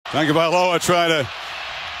Tagovailoa trying to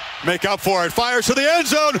make up for it. Fires to the end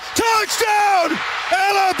zone. Touchdown!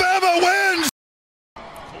 Alabama wins!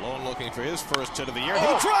 Malone looking for his first hit of the year.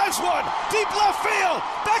 He drives one. Deep left field.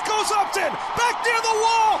 Back goes Upton. Back near the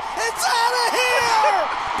wall. It's out of here!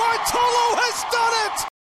 Bartolo has done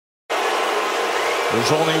it!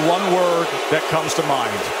 There's only one word that comes to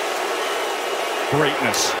mind.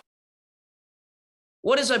 Greatness.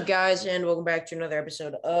 What is up, guys, and welcome back to another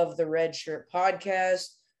episode of the Red Shirt Podcast.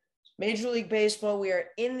 Major League Baseball, we are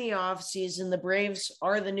in the offseason. The Braves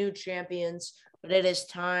are the new champions, but it is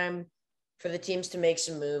time for the teams to make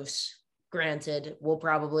some moves. Granted, we'll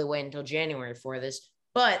probably wait until January for this,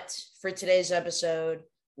 but for today's episode,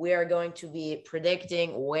 we are going to be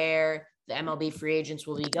predicting where the MLB free agents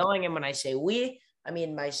will be going. And when I say we, I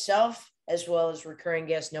mean myself, as well as recurring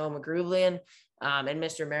guest Noah Mgrublian and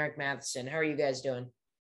Mr. Marek Matheson. How are you guys doing?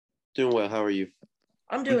 Doing well. How are you?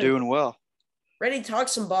 I'm doing well. Ready to talk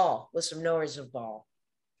some ball with some knowers of ball.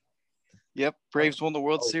 Yep. Braves won the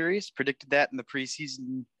World Series. Predicted that in the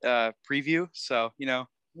preseason preview. So,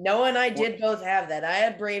 Noah and I did both have that. I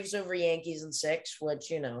had Braves over Yankees in 6,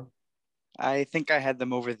 which, I think I had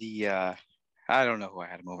them over the I don't know who I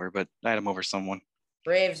had them over, but I had them over someone.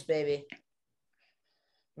 Braves, baby.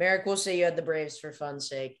 Marek, we'll say you had the Braves for fun's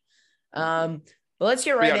sake. But let's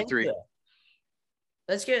get right into it.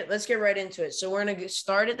 Let's get right into it. So we're gonna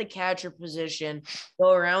start at the catcher position,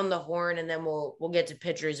 go around the horn, and then we'll get to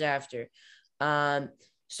pitchers after.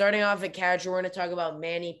 Starting off at catcher, we're gonna talk about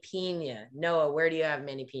Manny Pena. Noah, where do you have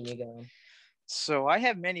Manny Pena going? So I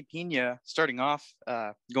have Manny Pena starting off,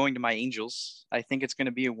 going to my Angels. I think it's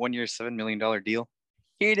gonna be a 1-year, $7 million deal.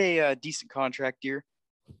 He had a decent contract year,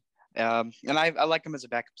 and I like him as a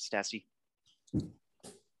backup Stassi.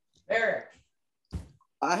 Eric.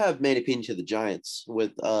 I have Manny Pena to the Giants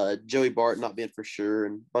with Joey Bart not being for sure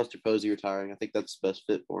and Buster Posey retiring. I think that's the best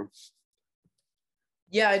fit for him.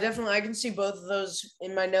 Yeah, I can see both of those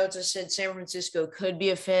in my notes. I said San Francisco could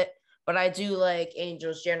be a fit, but I do like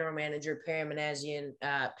Angels general manager Perry Manassian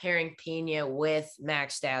pairing Pena with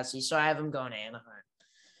Max Stassi, so I have him going to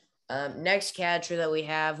Anaheim. Next catcher that we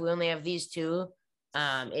only have these two,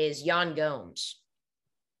 is Yan Gomes.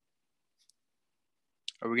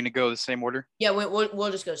 Are we going to go the same order? Yeah,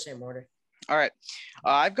 we'll just go same order. All right.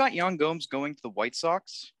 I've got Yan Gomes going to the White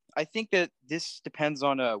Sox. I think that this depends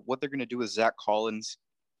on what they're going to do with Zach Collins,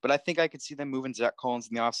 but I think I could see them moving Zach Collins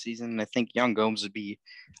in the offseason, and I think Yan Gomes would be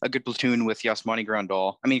a good platoon with Yasmani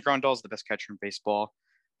Grandal. I mean, Grandal's the best catcher in baseball,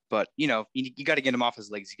 but, you got to get him off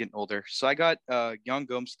his legs. He's getting older. So I got Yan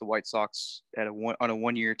Gomes to the White Sox on a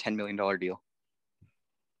 1-year, $10 million deal.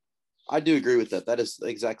 I do agree with that. That is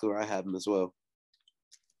exactly where I have him as well.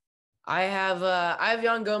 I have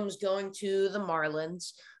Yan Gomes going to the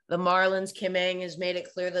Marlins. The Marlins, Kim Ng has made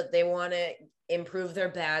it clear that they want to improve their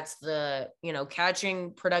bats. The,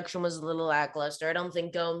 catching production was a little lackluster. I don't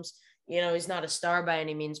think Gomes, he's not a star by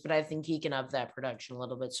any means, but I think he can up that production a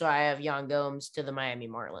little bit. So I have Yan Gomes to the Miami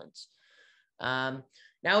Marlins. Now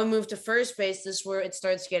we move to first base. This is where it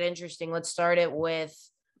starts to get interesting. Let's start it with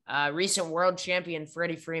recent world champion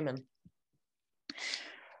Freddie Freeman.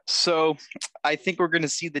 So I think we're going to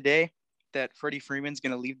see the day that Freddie Freeman's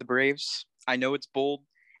going to leave the Braves. I know it's bold,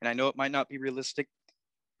 and I know it might not be realistic,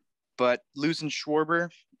 but losing Schwarber,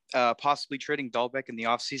 possibly trading Dahlbeck in the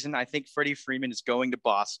offseason, I think Freddie Freeman is going to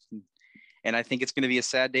Boston, and I think it's going to be a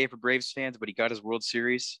sad day for Braves fans, but he got his World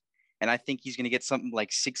Series, and I think he's going to get something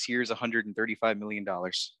like 6 years, $135 million.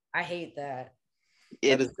 I hate that.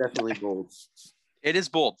 It is definitely bold. It is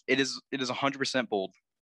bold. It is 100% bold.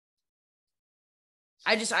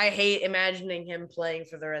 I hate imagining him playing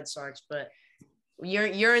for the Red Sox, but you're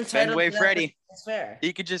entitled Fenway to that. Freddie. That's fair.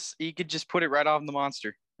 He could just put it right on the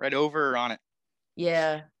monster, right over or on it.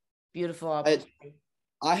 Yeah, beautiful opportunity.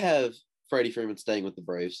 I have Freddie Freeman staying with the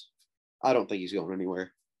Braves. I don't think he's going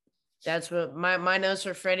anywhere. That's what my notes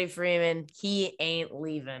for Freddie Freeman. He ain't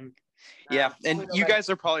leaving. Yeah, and you guys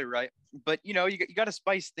are probably right, but you got to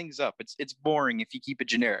spice things up. It's boring if you keep it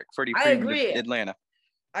generic. Freddie Freeman, I agree. Atlanta.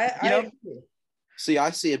 I agree. See,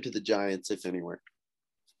 I see him to the Giants, if anywhere.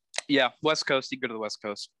 Yeah, West Coast. You go to the West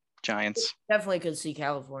Coast. Giants. Definitely could see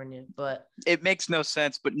California, but it makes no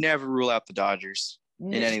sense. But never rule out the Dodgers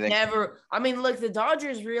in anything. Never. I mean, look, the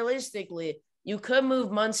Dodgers. Realistically, you could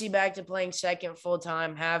move Muncy back to playing second full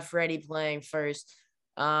time. Have Freddie playing first.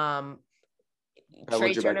 Trey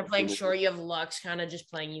Turner playing short. You have Lux kind of just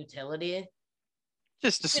playing utility.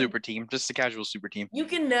 Just a super team. Just a casual super team. You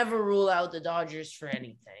can never rule out the Dodgers for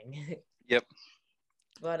anything. Yep.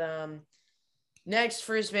 But next,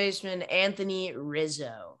 first baseman Anthony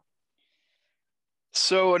Rizzo.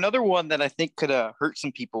 So another one that I think could hurt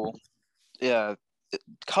some people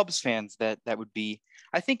Cubs fans, that would be.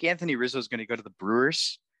 I think Anthony Rizzo is going to go to the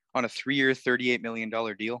Brewers on a 3-year, $38 million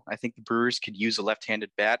deal. I think the Brewers could use a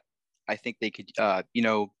left-handed bat. I think they could, I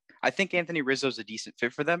think Anthony Rizzo is a decent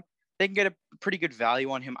fit for them. They can get a pretty good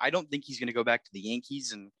value on him. I don't think he's going to go back to the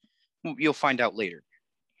Yankees, and you'll find out later.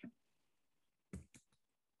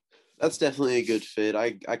 That's definitely a good fit.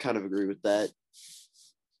 I kind of agree with that.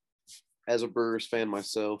 As a Brewers fan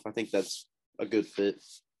myself, I think that's a good fit.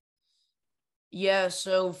 Yeah,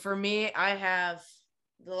 so for me, I have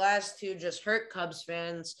the last two just hurt Cubs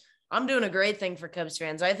fans. I'm doing a great thing for Cubs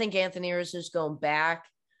fans. I think Anthony Rizzo's going back.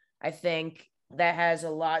 I think that has a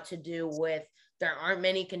lot to do with there aren't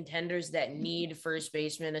many contenders that need first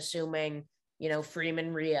baseman, assuming,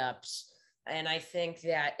 Freeman re-ups. And I think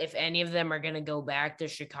that if any of them are going to go back to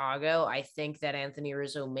Chicago, I think that Anthony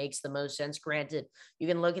Rizzo makes the most sense. Granted, you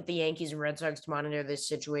can look at the Yankees and Red Sox to monitor this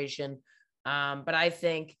situation. But I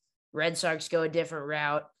think Red Sox go a different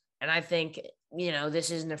route. And I think, this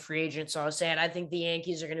isn't a free agent, so I'll say it. I think the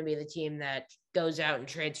Yankees are going to be the team that goes out and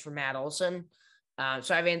trades for Matt Olson.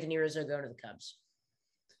 So I have Anthony Rizzo going to the Cubs.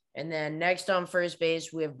 And then next on first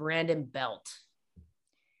base, we have Brandon Belt.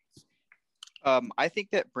 I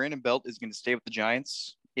think that Brandon Belt is going to stay with the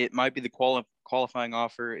Giants. It might be the qualifying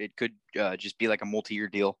offer. It could just be like a multi-year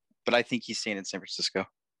deal, but I think he's staying in San Francisco.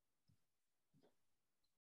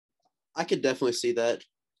 I could definitely see that.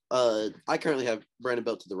 I currently have Brandon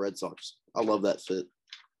Belt to the Red Sox. I love that fit.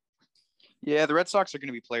 Yeah, the Red Sox are going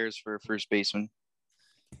to be players for first baseman.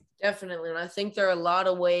 Definitely. And I think there are a lot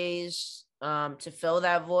of ways to fill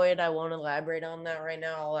that void. I won't elaborate on that right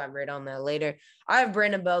now. I'll elaborate on that later. I have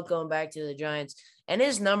Brandon Belt going back to the Giants. And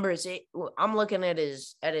his numbers, I'm looking at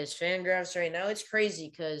his fan graphs right now. It's crazy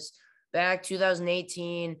because back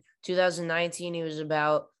 2018, 2019, he was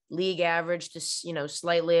about league average to,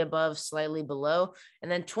 slightly above, slightly below.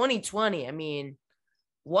 And then 2020,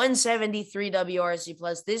 173 WRC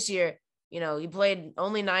plus. This year, he played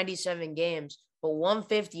only 97 games, but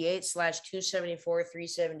 158/274,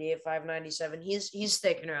 378, 597. He's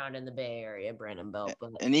sticking around in the Bay Area, Brandon Belt.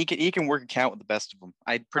 And he can work a count with the best of them.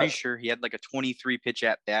 I'm pretty sure he had like a 23 pitch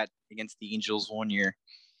at bat against the Angels one year.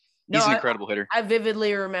 He's an incredible hitter. I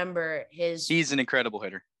vividly remember He's an incredible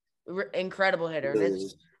hitter. Incredible hitter.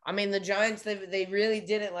 And the Giants, they really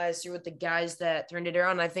did it last year with the guys that turned it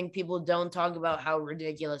around. I think people don't talk about how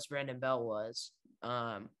ridiculous Brandon Belt was.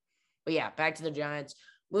 But yeah, back to the Giants.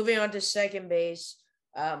 Moving on to second base,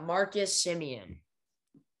 Marcus Semien.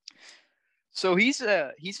 So he's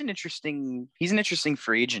an interesting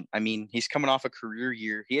free agent. He's coming off a career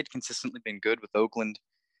year. He had consistently been good with Oakland.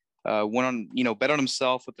 Went on, bet on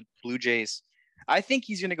himself with the Blue Jays. I think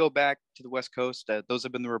he's going to go back to the West Coast. Those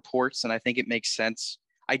have been the reports, and I think it makes sense.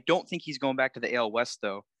 I don't think he's going back to the AL West,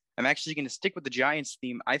 though. I'm actually going to stick with the Giants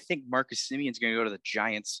theme. I think Marcus Semien is going to go to the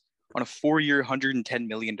Giants on a 4-year, $110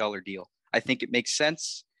 million deal. I think it makes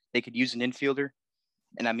sense. They could use an infielder.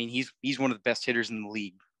 And he's one of the best hitters in the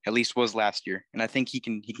league, at least was last year. And I think he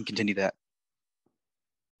can continue that.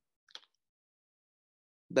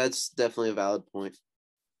 That's definitely a valid point.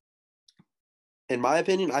 In my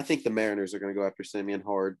opinion, I think the Mariners are going to go after Semien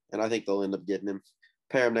hard, and I think they'll end up getting him.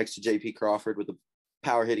 Pair him next to J.P. Crawford with a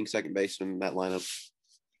power hitting second baseman in that lineup.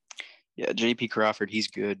 Yeah, J.P. Crawford, he's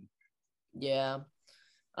good. Yeah.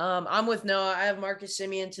 I'm with Noah. I have Marcus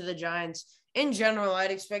Semien to the Giants. In general, I'd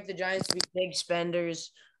expect the Giants to be big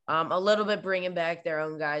spenders, a little bit bringing back their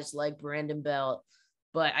own guys like Brandon Belt.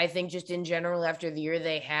 But I think just in general, after the year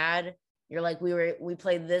they had, you're like, we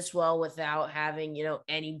played this well without having,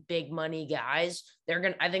 any big money guys.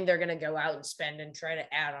 I think they're gonna go out and spend and try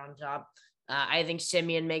to add on top. I think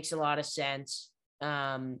Semien makes a lot of sense.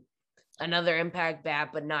 Another impact bat,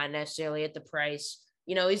 but not necessarily at the price.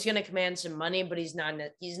 He's going to command some money, but he's not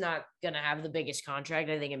going to have the biggest contract.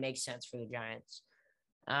 I think it makes sense for the Giants.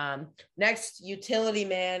 Next, utility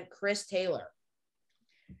man, Chris Taylor.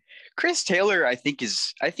 Chris Taylor, I think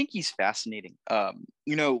he's fascinating.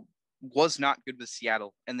 Was not good with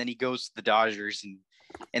Seattle, and then he goes to the Dodgers,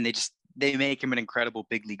 and they make him an incredible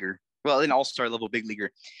big leaguer. Well, an all-star level big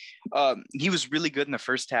leaguer. He was really good in the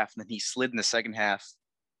first half, and then he slid in the second half.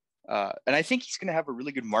 And I think he's going to have a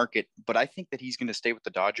really good market, but I think that he's going to stay with the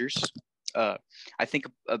Dodgers. I think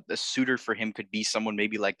a suitor for him could be someone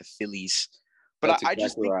maybe like the Phillies. But That's I exactly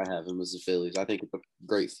just think, where I have him as the Phillies. I think it's a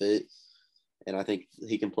great fit, and I think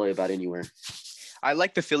he can play about anywhere. I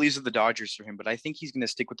like the Phillies or the Dodgers for him, but I think he's going to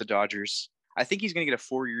stick with the Dodgers. I think he's going to get a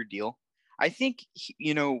 4-year deal. I think,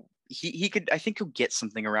 he could, I think he'll get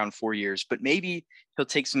something around 4 years, but maybe he'll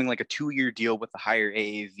take something like a 2-year deal with a higher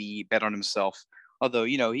AAV, bet on himself. Although,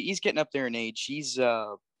 he's getting up there in age. He's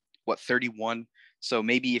 31. So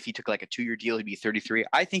maybe if he took like a 2-year deal, he'd be 33.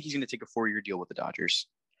 I think he's going to take a 4-year deal with the Dodgers.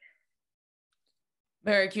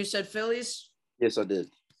 Marek, you said Phillies? Yes, I did.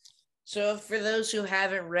 So for those who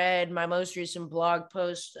haven't read my most recent blog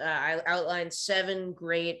post, I outlined 7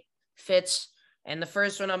 great fits. And the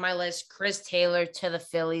first one on my list, Chris Taylor to the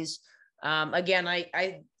Phillies. Again,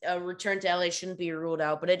 I return to LA shouldn't be ruled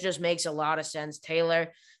out, but it just makes a lot of sense.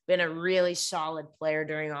 Taylor been a really solid player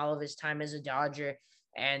during all of his time as a Dodger.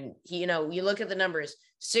 And he, you look at the numbers,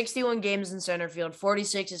 61 games in center field,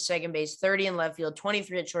 46 at second base, 30 in left field,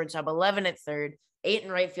 23 at shortstop, 11 at third, 8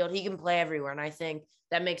 in right field. He can play everywhere. And I think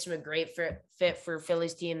that makes him a great fit for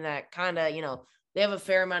Phillies team that kind of, they have a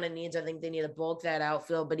fair amount of needs. I think they need to bulk that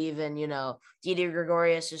outfield, but even, Didi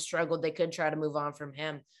Gregorius has struggled. They could try to move on from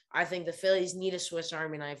him. I think the Phillies need a Swiss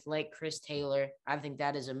Army knife like Chris Taylor. I think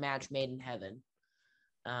that is a match made in heaven.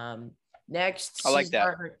 Next. I like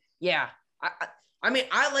that. Yeah. I mean,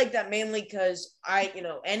 I like that mainly because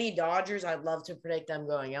any Dodgers, I'd love to predict them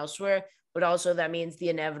going elsewhere, but also that means the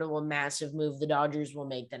inevitable massive move the Dodgers will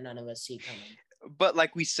make that none of us see coming. But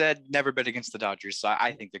like we said, never bet against the Dodgers. So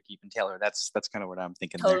I think they're keeping Taylor. That's kind of what I'm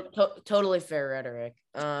thinking there. Totally fair rhetoric.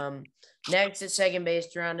 Next at second base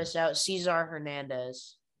to round us out, Cesar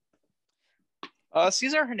Hernandez.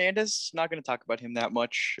 Cesar Hernandez, not going to talk about him that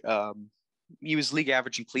much. He was league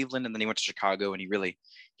average in Cleveland, and then he went to Chicago, and he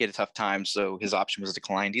had a tough time, so his option was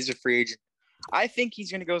declined. He's a free agent. I think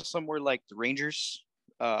he's going to go somewhere like the Rangers.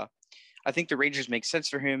 I think the Rangers make sense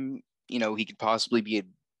for him. He could possibly be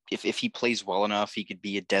if he plays well enough, he could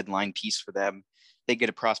be a deadline piece for them. They get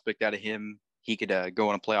a prospect out of him. He could go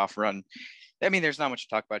on a playoff run. I mean, there's not much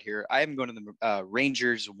to talk about here. I am going to the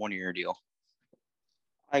Rangers 1-year deal.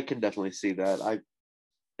 I can definitely see that.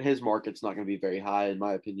 His market's not going to be very high, in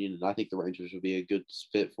my opinion, and I think the Rangers would be a good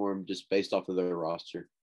fit for him just based off of their roster.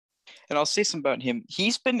 And I'll say something about him.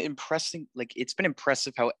 He's been impressing. Like, it's been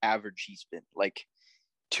impressive how average he's been. Like,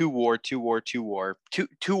 2 WAR. 2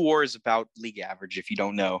 WAR is about league average, if you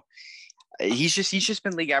don't know. He's just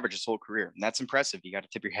been league average his whole career, and that's impressive. You got to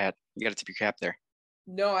tip your hat. You got to tip your cap there.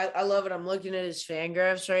 No, I love it. I'm looking at his fan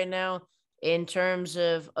graphs right now. In terms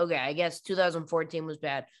of, okay, I guess 2014 was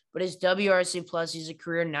bad, but his WRC plus, he's a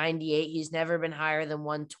career 98. He's never been higher than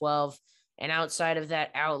 112. And outside of that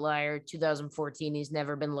outlier, 2014, he's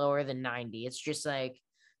never been lower than 90. It's just like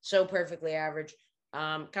so perfectly average.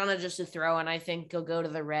 Kind of just a throw, and I think he'll go to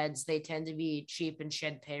the Reds. They tend to be cheap and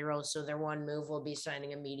shed payroll, so their one move will be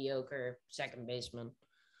signing a mediocre second baseman.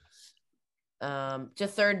 To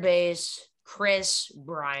third base, Chris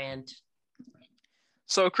Bryant.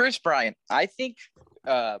 So Chris Bryant, I think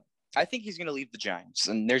he's going to leave the Giants,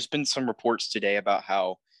 and there's been some reports today about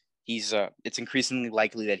how it's increasingly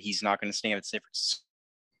likely that he's not going to stay in San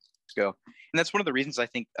Francisco, and that's one of the reasons I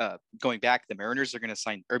think going back, the Giants are going to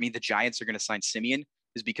sign Semien,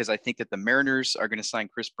 is because I think that the Mariners are going to sign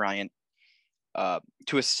Chris Bryant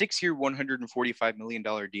to a 6-year, $145 million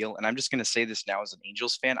deal, and I'm just going to say this now as an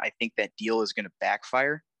Angels fan, I think that deal is going to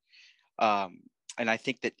backfire. And I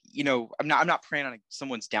think that, I'm not praying on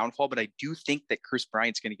someone's downfall, but I do think that Chris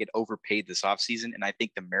Bryant's going to get overpaid this offseason, and I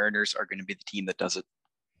think the Mariners are going to be the team that does it.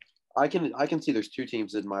 I can see there's 2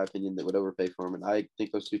 teams, in my opinion, that would overpay for him, and I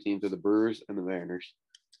think those 2 teams are the Brewers and the Mariners.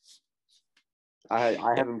 I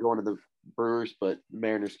have him going to the Brewers, but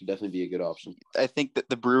Mariners could definitely be a good option. I think that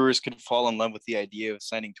the Brewers could fall in love with the idea of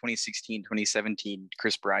signing 2016, 2017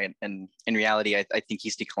 Chris Bryant, and in reality, I think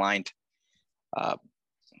he's declined. But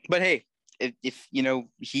hey, if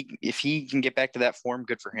he can get back to that form,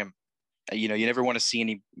 good for him. You never want to see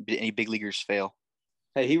any big leaguers fail.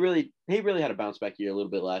 Hey, he really had a bounce back year a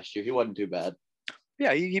little bit last year. He wasn't too bad.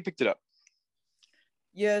 Yeah, he picked it up.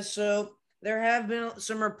 Yeah, so there have been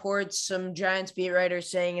some reports, some Giants beat writers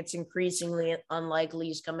saying it's increasingly unlikely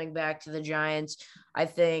he's coming back to the Giants. I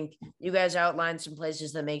think you guys outlined some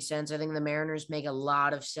places that make sense. I think the Mariners make a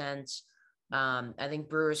lot of sense. I think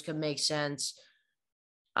Brewers could make sense.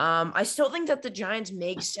 I still think that the Giants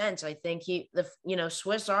make sense. I think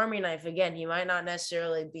Swiss Army knife, again, he might not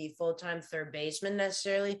necessarily be full-time third baseman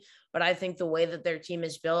necessarily, but I think the way that their team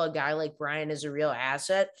is built, a guy like Brian is a real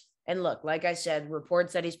asset. And look, like I said,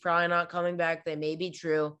 reports that he's probably not coming back, they may be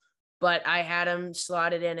true, but I had him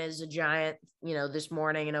slotted in as a Giant, this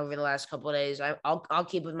morning and over the last couple of days. I'll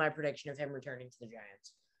keep with my prediction of him returning to the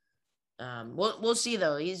Giants. We'll see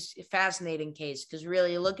though. He's a fascinating case because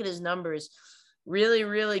really, you look at his numbers. Really,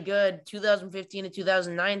 really good 2015 to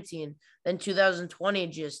 2019. Then 2020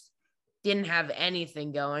 just didn't have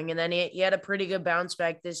anything going. And then he had a pretty good bounce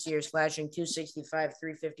back this year, slashing 265,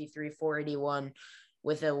 353, 481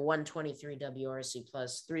 with a 123 WRC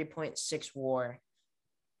plus 3.6 WAR.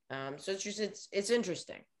 So it's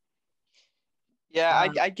interesting. Yeah,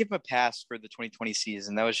 I'd give him a pass for the 2020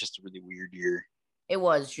 season. That was just a really weird year. It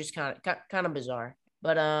was just kind of bizarre.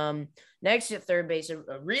 But next at third base,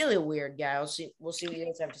 a really weird guy. We'll see what you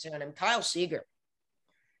guys have to say on him. Kyle Seager.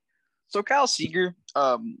 So Kyle Seager,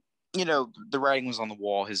 the writing was on the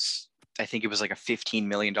wall. I think it was like a $15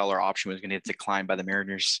 million option was going to decline by the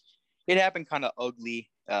Mariners. It happened kind of ugly.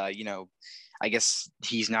 I guess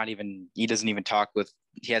he hasn't talked with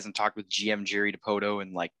GM Jerry DiPoto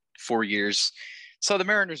in like 4 years. So the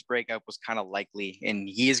Mariners breakup was kind of likely, and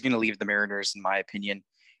he is going to leave the Mariners, in my opinion.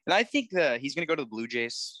 And I think he's going to go to the Blue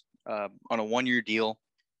Jays on a 1-year deal,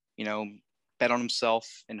 bet on himself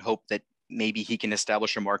and hope that maybe he can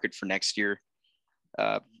establish a market for next year.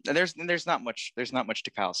 And there's not much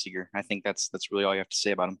to Kyle Seager. I think that's really all you have to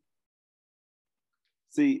say about him.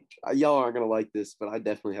 See, y'all aren't going to like this, but I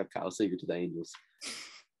definitely have Kyle Seager to the Angels.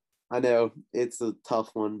 I know it's a tough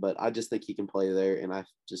one, but I just think he can play there, and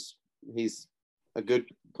he's a good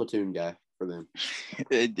platoon guy for them.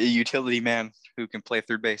 A utility man who can play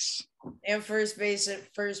third base. And first base,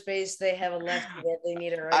 they have a lefty that they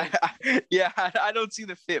need a right. I don't see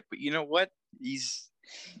the fit, but you know what?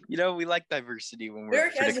 We like diversity when we're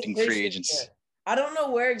predicting free agents. I don't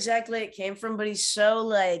know where exactly it came from, but he's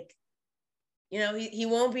so he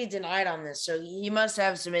won't be denied on this. So he must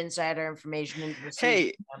have some insider information into the season.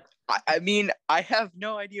 Hey, I have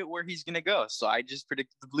no idea where he's going to go. So I just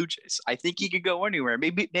predicted the Blue Jays. I think he could go anywhere.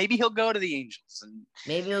 Maybe he'll go to the Angels. And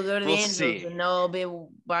maybe he'll go to the Angels and they'll be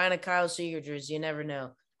buying a Kyle Seager jersey. You never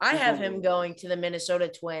know. I have him going to the Minnesota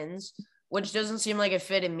Twins, which doesn't seem like a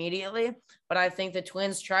fit immediately. But I think the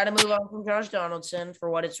Twins try to move on from Josh Donaldson for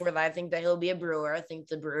what it's worth. I think that he'll be a Brewer. I think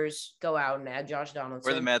the Brewers go out and add Josh Donaldson.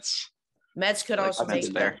 Or the Mets. Mets could also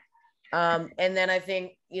make there. And then I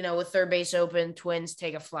think, with third base open, Twins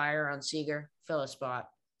take a flyer on Seager, fill a spot.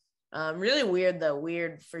 Really weird, though.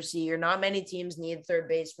 Weird for Seager. Not many teams need third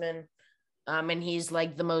baseman. And he's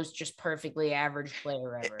like the most just perfectly average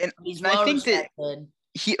player ever. And he's I think that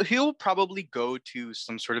he'll probably go to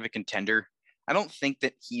some sort of a contender. I don't think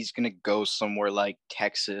that he's going to go somewhere like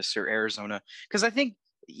Texas or Arizona, because I think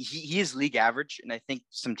he is league average, and I think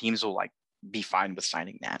some teams will be fine with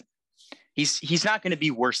signing that. He's not going to be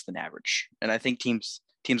worse than average, and I think teams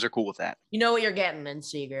are cool with that. You know what you're getting in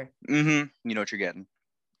Seager. Mm-hmm. You know what you're getting.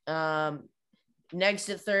 Next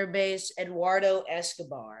at third base, Eduardo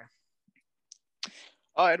Escobar.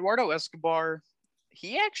 Eduardo Escobar,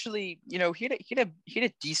 he actually, he had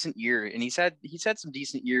a decent year, and he's had some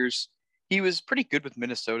decent years. He was pretty good with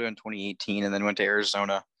Minnesota in 2018, and then went to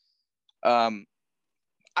Arizona.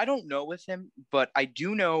 I don't know with him, but I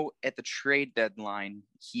do know at the trade deadline,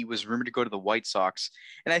 he was rumored to go to the White Sox.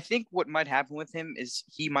 And I think what might happen with him is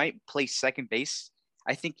he might play second base.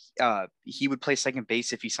 I think he would play second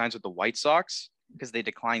base if he signs with the White Sox, because they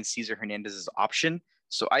declined Cesar Hernandez's option.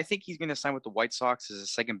 So I think he's going to sign with the White Sox as a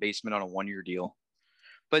second baseman on a 1-year deal.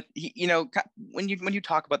 But when you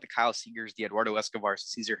talk about the Kyle Seagers, the Eduardo Escobars,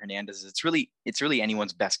 Cesar Hernandez, it's really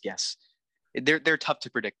anyone's best guess. They're tough to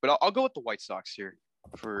predict, but I'll go with the White Sox here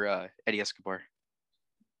for Eddie Escobar.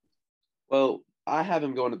 Well, I have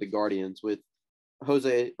him going to the Guardians with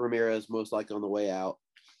Jose Ramirez most likely on the way out.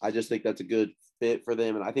 I just think that's a good fit for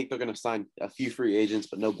them, and I think they're going to sign a few free agents,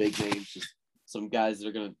 but no big names, just some guys that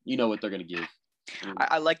are going to, what they're going to give.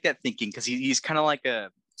 I like that thinking, because he's kind of like a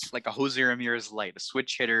Jose Ramirez light, a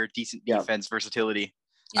switch hitter, decent defense, versatility.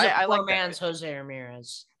 He's a I poor like man's Jose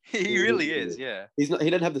Ramirez. He really is, yeah. He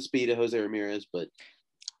doesn't have the speed of Jose Ramirez, but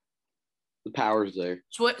the power's there.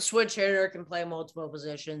 Switch hitter, can play multiple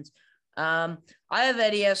positions. I have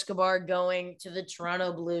Eddie Escobar going to the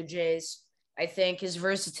Toronto Blue Jays. I think his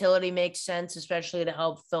versatility makes sense, especially to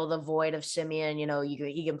help fill the void of Simeon.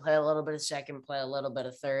 He can play a little bit of second, play a little bit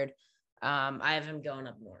of third. I have him going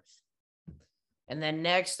up north. And then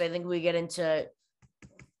next, I think we get into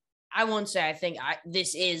 – I won't say I think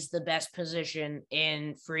this is the best position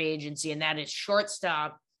in free agency, and that is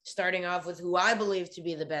shortstop, starting off with who I believe to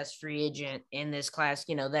be the best free agent in this class.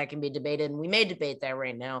 That can be debated, and we may debate that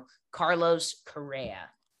right now. Carlos Correa.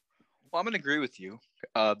 Well, I'm going to agree with you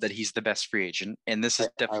that he's the best free agent, and this is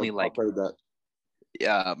definitely I've heard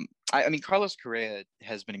that. I mean, Carlos Correa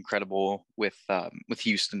has been incredible with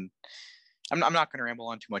Houston. I'm not going to ramble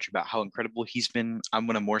on too much about how incredible he's been. I'm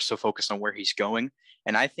going to more so focus on where he's going,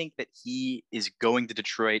 and I think that he is going to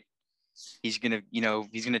Detroit. He's going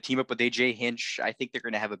to team up with AJ Hinch. I think they're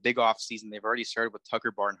going to have a big offseason. They've already started with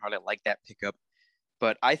Tucker Barnhart. I like that pickup.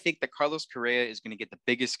 But I think that Carlos Correa is going to get the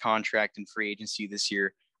biggest contract in free agency this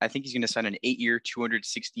year. I think he's going to sign an 8-year,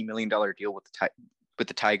 $260 million deal with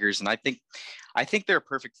the Tigers. And I think they're a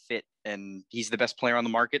perfect fit, and he's the best player on the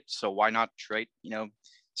market. So why not Detroit?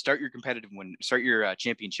 start your start your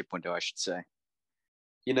championship window, I should say.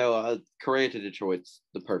 Correa to Detroit's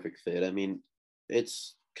the perfect fit. I mean,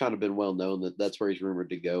 it's kind of been well known that that's where he's rumored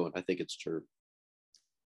to go, and I think it's true.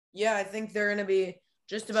 Yeah, I think they're going to be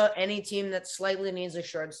just about any team that slightly needs a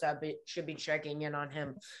shortstop should be checking in on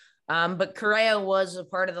him. But Correa was a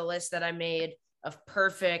part of the list that I made of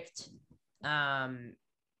perfect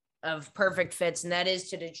fits, and that is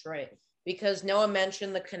to Detroit, because Noah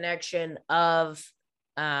mentioned the connection of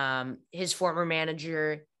his former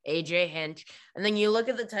manager, AJ Hinch. And then you look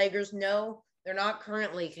at the Tigers. No, they're not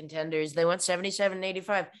currently contenders. They went 77-85.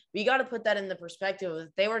 But you got to put that in the perspective.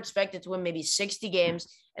 They were expected to win maybe 60 games,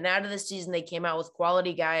 and out of the season, they came out with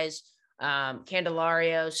quality guys,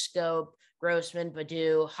 Candelario, Scope, Grossman,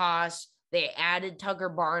 Baду, Haas. They added Tucker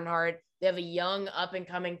Barnhart. They have a young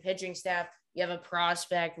up-and-coming pitching staff. You have a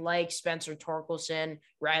prospect like Spencer Torkelson,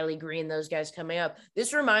 Riley Green, those guys coming up.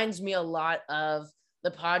 This reminds me a lot of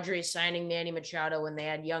the Padres signing Manny Machado when they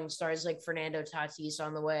had young stars like Fernando Tatis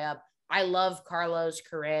on the way up. I love Carlos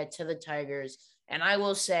Correa to the Tigers. And I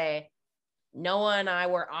will say, Noah and I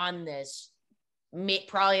were on this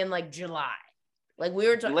probably in like July. Like we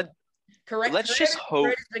were talking. Let's just hope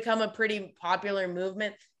it's become a pretty popular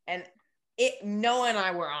movement. And Noah and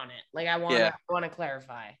I were on it. Like I want to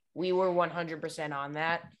clarify. We were 100% on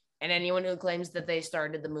that. And anyone who claims that they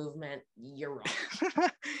started the movement, you're wrong.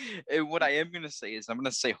 And what I am going to say is I'm going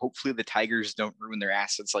to say hopefully the Tigers don't ruin their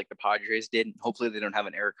assets like the Padres did. Hopefully they don't have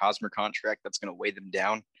an Eric Hosmer contract that's going to weigh them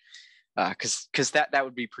down. Because that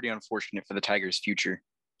would be pretty unfortunate for the Tigers' future.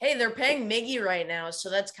 Hey, they're paying Miggy right now, so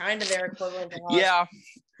that's kind of their equivalent to Hosmer.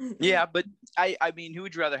 Yeah, but I mean, who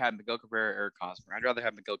would you rather have, Miguel Cabrera or Eric Hosmer? I'd rather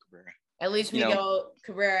have Miguel Cabrera. At least Miguel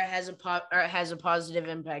Cabrera has a positive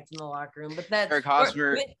impact in the locker room. But that's Eric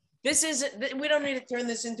Hosmer. We don't need to turn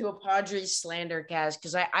this into a Padres slander cast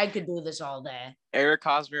because I could do this all day. Eric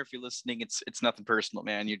Hosmer, if you're listening, it's nothing personal,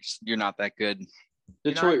 man. You're not that good.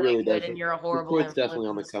 Detroit really does. And you're a horrible. Detroit's definitely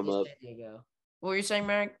on the come up. What were you saying,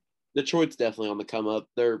 Marek? Detroit's definitely on the come up.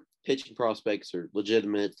 Their pitching prospects are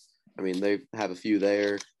legitimate. I mean, they have a few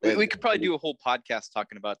there. We could probably do a whole podcast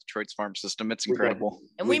talking about Detroit's farm system. It's incredible.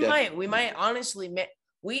 And we might honestly,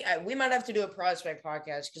 we might have to do a prospect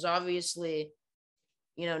podcast because obviously,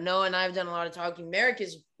 Noah and I have done a lot of talking. Marek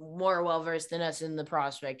is more well-versed than us in the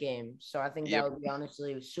prospect game. So I think that would be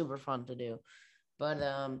honestly super fun to do. But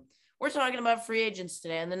we're talking about free agents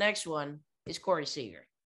today. And the next one is Corey Seager.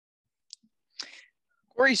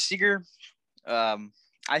 Corey Seager,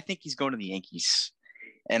 I think he's going to the Yankees.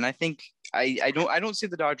 And I think I don't see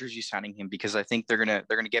the Dodgers signing him because I think they're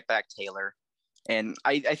gonna get back Taylor. And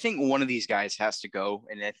I think one of these guys has to go.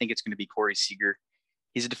 And I think it's going to be Corey Seager.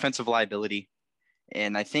 He's a defensive liability.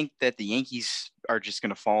 And I think that the Yankees are just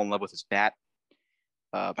going to fall in love with his bat.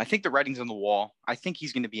 I think the writing's on the wall. I think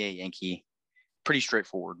he's going to be a Yankee. Pretty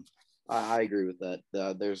straightforward. I agree with that.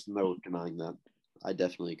 There's no denying that. I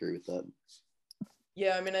definitely agree with that.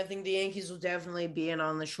 Yeah, I mean, I think the Yankees will definitely be in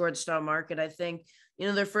on the shortstop market. I think,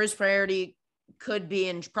 their first priority could be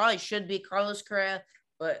and probably should be Carlos Correa.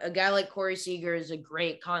 But a guy like Corey Seager is a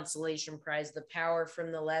great consolation prize. The power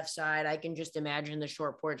from the left side, I can just imagine the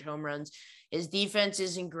short porch home runs. His defense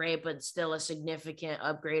isn't great, but still a significant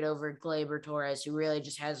upgrade over Gleyber Torres, who really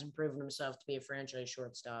just hasn't proven himself to be a franchise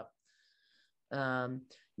shortstop.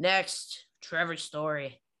 Next, Trevor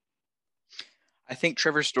Story. I think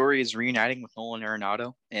Trevor Story is reuniting with Nolan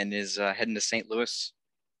Arenado and is heading to St. Louis.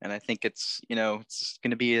 And I think it's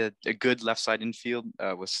going to be a good left side infield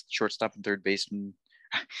with shortstop and third baseman.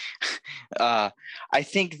 I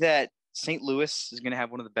think that St. Louis is going to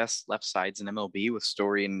have one of the best left sides in MLB with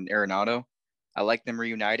Story and Arenado. I like them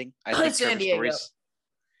reuniting. I think San Diego.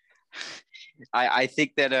 I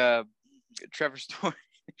think that Trevor Story,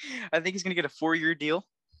 I think he's going to get a 4-year deal.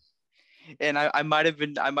 And I might have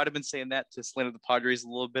been saying that to slander the Padres a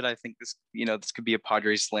little bit. I think this could be a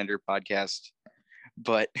Padres slander podcast.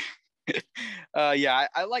 But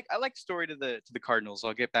I like Story to the Cardinals.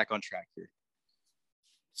 I'll get back on track here.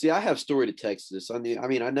 See, I have Story to Texas. I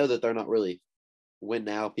mean, I know that they're not really win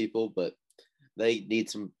now people, but they need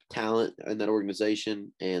some talent in that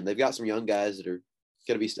organization, and they've got some young guys that are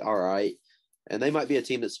going to be all right, and they might be a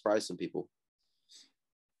team that surprised some people.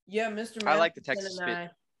 Yeah, Mr. I like the Texas fit.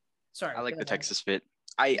 Sorry, I like the Texas fit.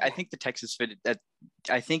 I think the Texas fit.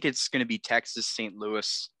 I think it's going to be Texas, St.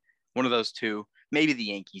 Louis, one of those two, maybe the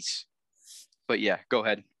Yankees. But yeah, go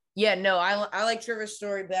ahead. Yeah, no, I like Trevor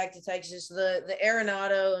Story back to Texas. The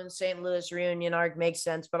Arenado and St. Louis reunion arc makes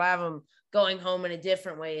sense, but I have him going home in a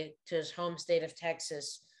different way to his home state of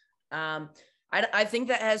Texas. I think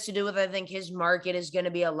that has to do with, I think his market is going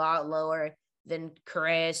to be a lot lower. than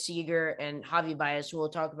Correa, Seager, and Javi Baez, who we'll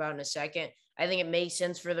talk about in a second. I think it makes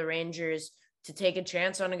sense for the Rangers to take a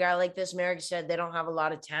chance on a guy like this. Marek said they don't have a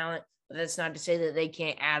lot of talent, but that's not to say that they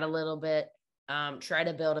can't add a little bit, try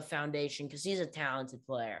to build a foundation, because he's a talented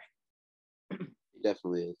player. He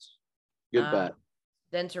definitely is. Good bat.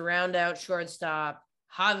 Then to round out shortstop,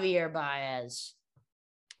 Javier Baez.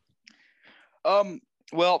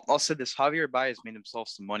 Well, I'll say this. Javier Baez made himself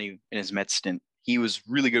some money in his Mets stint. He was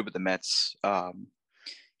really good with the Mets.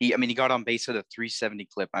 He got on base at a 370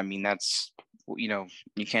 clip. I mean, that's, you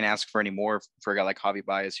can't ask for any more for a guy like Javi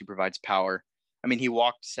Baez who provides power. I mean, he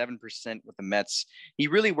walked 7% with the Mets. He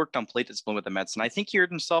really worked on plate discipline with the Mets, and I think he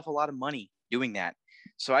earned himself a lot of money doing that.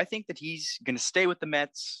 So I think that he's going to stay with the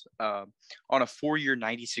Mets on a 4-year,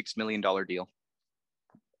 $96 million deal.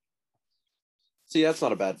 See, that's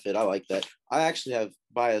not a bad fit. I like that. I actually have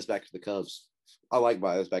Baez back to the Cubs. I like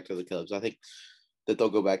Baez back to the Cubs. I think that they'll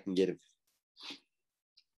go back and get him.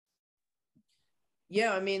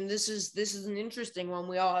 Yeah, I mean, this is an interesting one.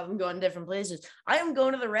 We all have them going different places. I am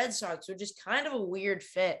going to the Red Sox, which is kind of a weird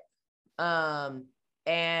fit. And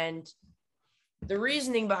the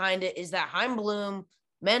reasoning behind it is that Chaim Bloom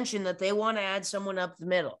mentioned that they want to add someone up the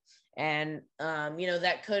middle. And,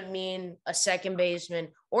 that could mean a second baseman,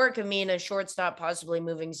 or it could mean a shortstop, possibly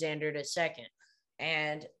moving Xander to second.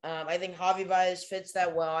 And I think Javi Baez fits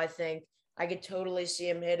that well. I think I could totally see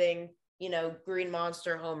him hitting, green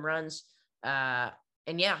monster home runs.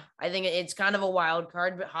 And yeah, I think it's kind of a wild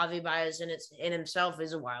card, but Javi Baez in himself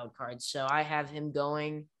is a wild card. So I have him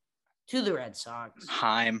going to the Red Sox.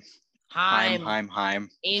 Chaim.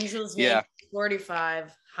 Angels, yeah.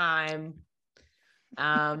 45. Chaim.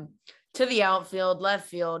 To the outfield, left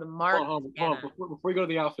field, Mark. Hold on. Before we go to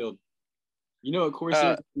the outfield, you know what Corey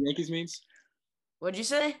Seager to the Yankees means? What'd you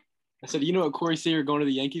say? I said, you know what Corey Seager going to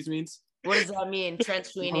the Yankees means? What does that mean? Trent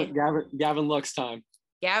Sweeney. Gavin Lux time.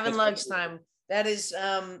 Gavin Lux time. That is,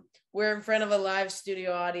 we're in front of a live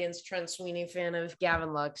studio audience. Trent Sweeney fan of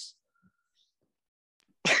Gavin Lux.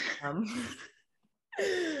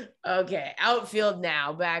 Okay, outfield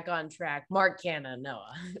now, back on track. Mark Canha,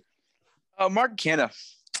 Noah. Mark Canha.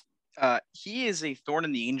 He is a thorn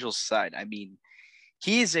in the Angels' side. I mean,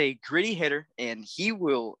 he is a gritty hitter, and he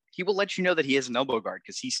will let you know that he has an elbow guard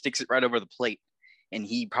because he sticks it right over the plate. And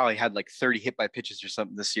he probably had like 30 hit by pitches or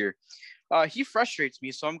something this year. He frustrates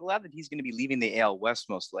me, so I'm glad that he's going to be leaving the AL West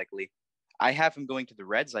most likely. I have him going to the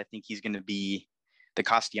Reds. I think he's going to be the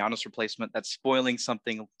Castellanos replacement. That's spoiling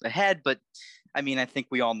something ahead, but I mean, I think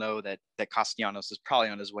we all know that Castellanos is probably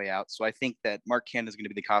on his way out. So I think that Mark Canha is going to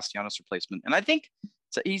be the Castellanos replacement. And I think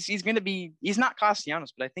he's going to be, he's not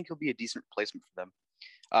Castellanos, but I think he'll be a decent replacement for them.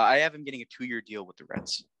 I have him getting a 2-year deal with the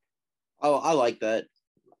Reds. Oh, I like that.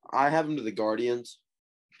 I have him to the Guardians.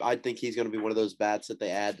 I think he's going to be one of those bats that they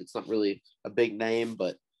add. It's not really a big name,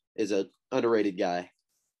 but is an underrated guy.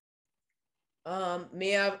 I've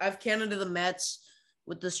Canha to the Mets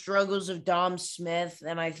with the struggles of Dom Smith,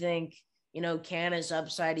 and I think Canha's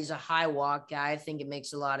upside. He's a high walk guy. I think it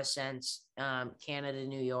makes a lot of sense. Canha to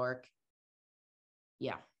New York.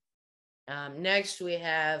 Yeah. Next we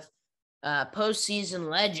have postseason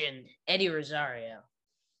legend Eddie Rosario.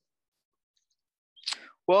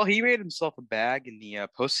 Well, he made himself a bag in the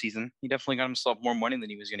postseason. He definitely got himself more money than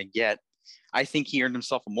he was going to get. I think he earned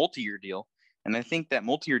himself a multi-year deal, and I think that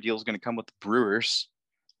multi-year deal is going to come with the Brewers.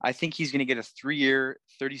 I think he's going to get a 3-year,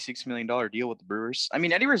 $36 million deal with the Brewers. I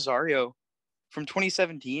mean, Eddie Rosario, from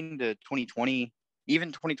 2017 to 2020,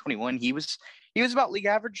 even 2021, he was about league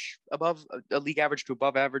average, above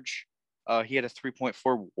average. He had a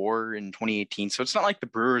 3.4 WAR in 2018, so it's not like the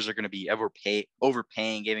Brewers are going to be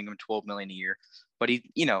overpaying, giving him $12 million a year. But he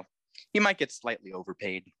might get slightly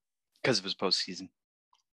overpaid because of his postseason.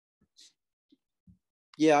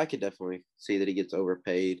 Yeah, I could definitely see that he gets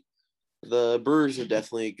overpaid. The Brewers are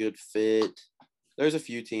definitely a good fit. There's a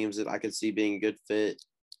few teams that I could see being a good fit.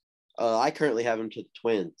 I currently have him to the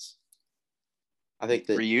Twins. I think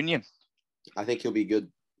that reunion. I think he'll be a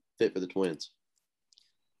good fit for the Twins.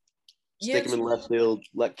 Yeah, Stick him in left field,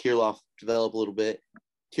 let Kirilloff develop a little bit.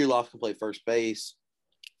 Kirilloff can play first base.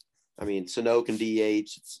 I mean, Sano can DH.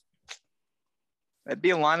 That'd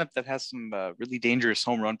be a lineup that has some really dangerous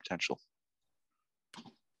home run potential.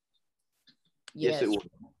 Yes, it will.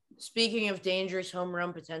 Speaking of dangerous home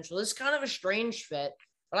run potential, this is kind of a strange fit,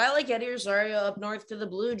 but I like Eddie Rosario up north to the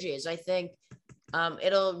Blue Jays. I think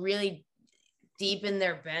it'll really deepen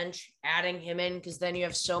their bench, adding him in, because then you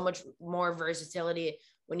have so much more versatility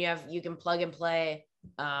when you can plug and play.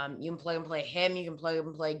 You can plug and play him. You can plug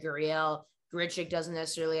and play Gurriel, Grichuk doesn't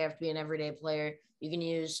necessarily have to be an everyday player. You can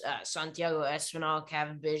use Santiago Espinal,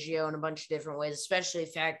 Kevin Biggio in a bunch of different ways, especially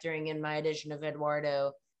factoring in my addition of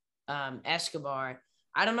Eduardo Escobar.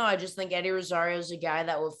 I don't know. I just think Eddie Rosario is a guy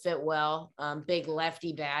that will fit well. Big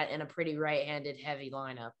lefty bat and a pretty right-handed heavy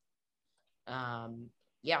lineup.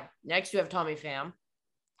 Next we have Tommy Pham.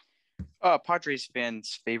 Padres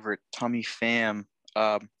fans' favorite, Tommy Pham.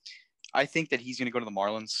 I think that he's going to go to the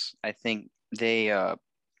Marlins. I think they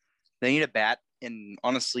need a bat, and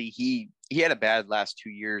honestly, he had a bad last 2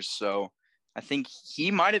 years, so I think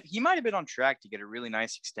he might have been on track to get a really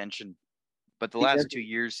nice extension, but the last 2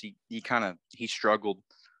 years he struggled.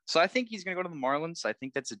 So I think he's going to go to the Marlins. I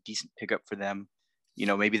think that's a decent pickup for them.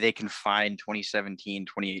 Maybe they can find 2017,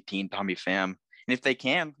 2018 Tommy Pham, and if they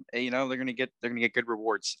can, they're going to get good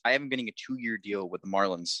rewards. I have him getting a 2-year deal with the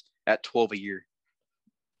Marlins at $12 a year.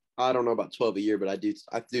 I don't know about 12 a year, but I do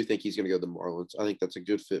think he's going to go to the Marlins. I think that's a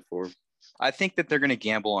good fit for him. I think that they're going to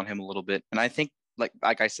gamble on him a little bit, and I think,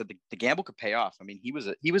 like I said, the gamble could pay off. I mean, he was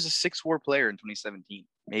a 6-WAR player in 2017.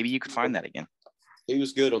 Maybe you could find that again. He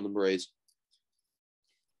was good on the Braves.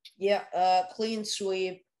 Yeah, clean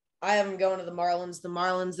sweep. I have him going to the Marlins. The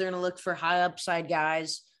Marlins, they're going to look for high upside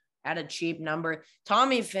guys at a cheap number.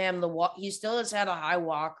 Tommy Pham, he still has had a high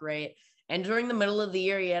walk rate. And during the middle of the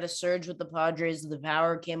year, he had a surge with the Padres. The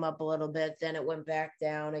power came up a little bit, then it went back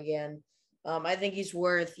down again. I think he's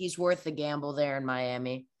worth the gamble there in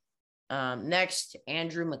Miami. Next,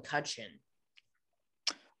 Andrew McCutchen.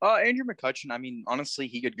 Andrew McCutchen, I mean, honestly,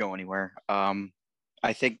 he could go anywhere.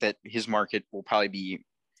 I think that his market will probably be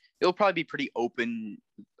pretty open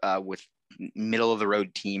with middle of the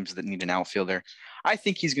road teams that need an outfielder. I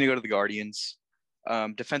think he's going to go to the Guardians.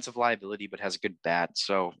 Defensive liability, but has a good bat.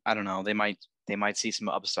 So I don't know. They might see some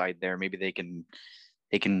upside there. Maybe they can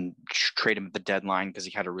trade him at the deadline because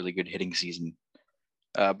he had a really good hitting season.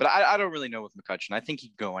 But I don't really know with McCutchen. I think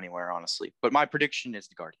he'd go anywhere, honestly. But my prediction is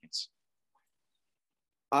the Guardians.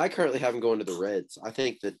 I currently have him going to the Reds. I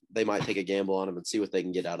think that they might take a gamble on him and see what they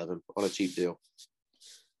can get out of him on a cheap deal.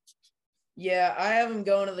 Yeah, I have him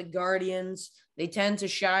going to the Guardians. They tend to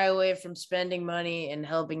shy away from spending money and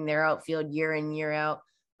helping their outfield year in, year out.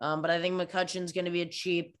 But I think McCutchen's going to be a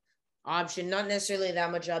cheap option. Not necessarily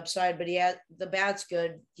that much upside, but the bat's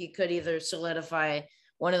good. He could either solidify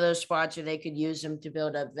one of those spots or they could use him to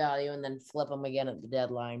build up value and then flip him again at the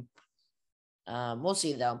deadline. We'll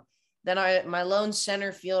see, though. Then my lone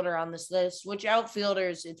center fielder on this list, which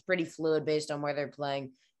outfielders, it's pretty fluid based on where they're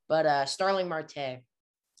playing. But Starling Marte.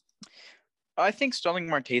 I think Starling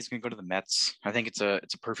Marte is going to go to the Mets. I think it's a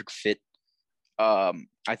perfect fit. I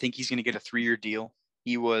think he's going to get a 3-year deal.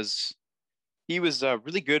 He was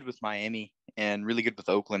really good with Miami and really good with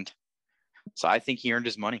Oakland. So I think he earned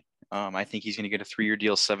his money. I think he's going to get a 3-year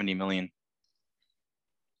deal, $70 million.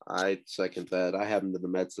 I second that. I have him to the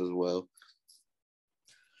Mets as well.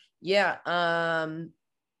 Yeah, I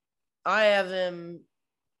have him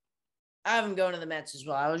going to the Mets as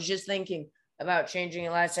well. I was just thinking about changing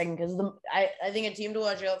it last second because I think a team to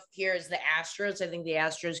watch out here is the Astros. I think the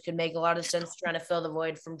Astros could make a lot of sense trying to fill the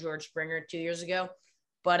void from George Springer 2 years ago.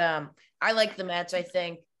 But I like the Mets, I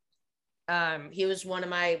think. He was one of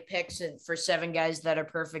my picks for 7 guys that are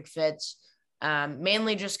perfect fits,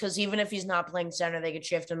 mainly just because even if he's not playing center, they could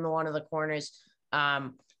shift him to one of the corners.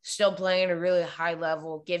 Still playing at a really high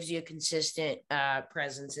level, gives you a consistent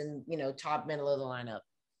presence in, top middle of the lineup.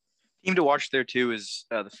 Team to watch there too is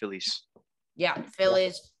the Phillies. Yeah,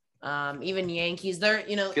 Phillies, even Yankees. They're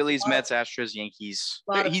Phillies, Mets, Astros, Yankees.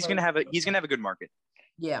 He's gonna have a good market.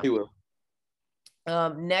 Yeah, He will.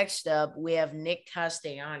 Next up, we have Nick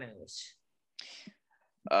Castellanos.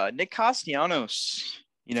 Nick Castellanos.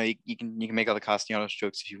 You can make all the Castellanos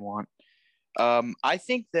jokes if you want. I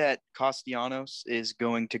think that Castellanos is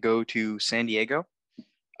going to go to San Diego.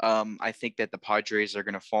 I think that the Padres are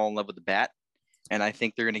going to fall in love with the bat, and I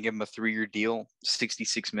think they're going to give him a 3-year deal,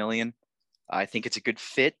 $66 million. I think it's a good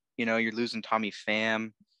fit. You're losing Tommy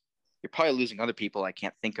Pham. You're probably losing other people I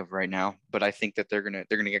can't think of right now, but I think that they're gonna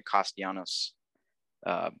get Castellanos.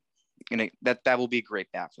 That will be a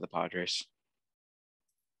great bat for the Padres.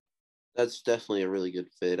 That's definitely a really good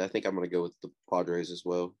fit. I think I'm going to go with the Padres as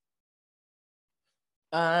well.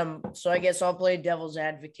 So I guess I'll play devil's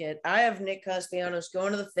advocate. I have Nick Castellanos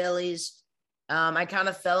going to the Phillies. I kind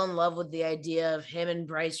of fell in love with the idea of him and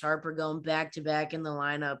Bryce Harper going back to back in the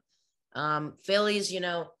lineup. Phillies,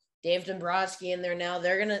 Dave Dombrowski in there now.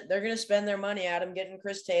 They're gonna spend their money at him, getting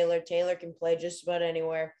Chris Taylor. Taylor can play just about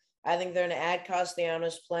anywhere. I think they're gonna add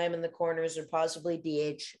Castellanos, play him in the corners, or possibly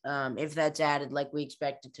DH, if that's added like we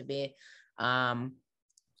expect it to be. I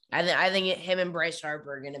think him and Bryce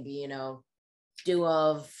Harper are gonna be,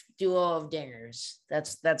 duo of dingers.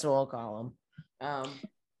 That's what we'll call them.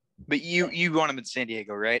 But you want him in San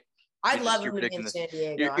Diego, right? I'd love him to be in San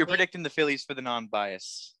Diego. You're predicting the Phillies for the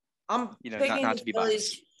non-bias. I'm picking not the to be Phillies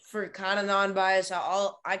biased. for kind of non-bias.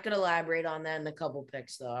 I could elaborate on that in a couple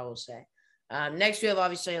picks, though, I will say. Next, we have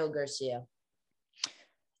Avisaíl Garcia.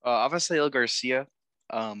 Avisaíl Garcia.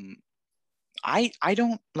 I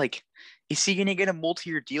don't like. Is he going to get a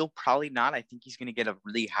multi-year deal? Probably not. I think he's going to get a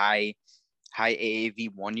really high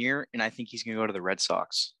AAV 1 year, and I think he's going to go to the Red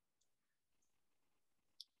Sox.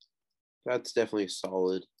 That's definitely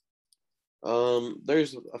solid.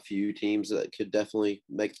 There's a few teams that could definitely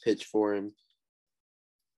make a pitch for him,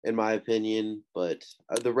 in my opinion, but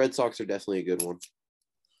the Red Sox are definitely a good one.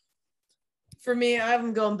 For me, I have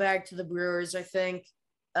him going back to the Brewers, I think.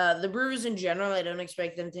 The Brewers in general, I don't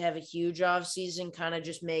expect them to have a huge offseason, kind of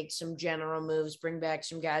just make some general moves, bring back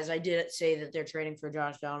some guys. I did say that they're trading for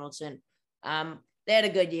Josh Donaldson. They had a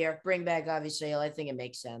good year. Bring back Avisaíl. I think it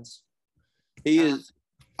makes sense. He is.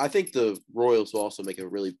 I think the Royals will also make a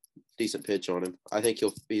really decent pitch on him. I think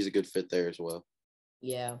he's a good fit there as well.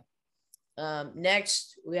 Yeah.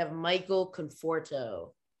 Next, we have Michael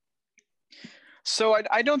Conforto. So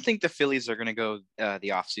I don't think the Phillies are going to go the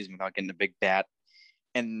offseason without getting a big bat.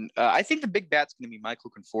 And I think the big bat's going to be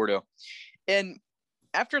Michael Conforto. And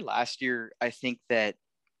after last year, I think that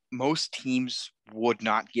most teams would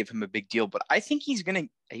not give him a big deal, but I think he's going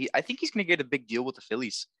to get a big deal with the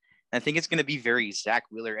Phillies. And I think it's going to be very Zach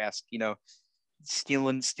Wheeler-esque,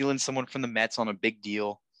 stealing someone from the Mets on a big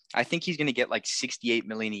deal. I think he's going to get like $68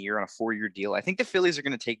 million a year on a 4-year deal. I think the Phillies are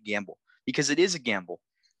going to take a gamble because it is a gamble.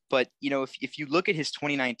 But, if you look at his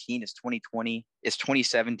 2019, his 2020, his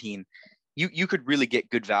 2017, you could really get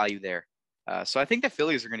good value there. So I think the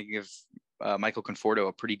Phillies are going to give Michael Conforto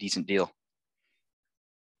a pretty decent deal.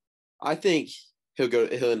 I think he'll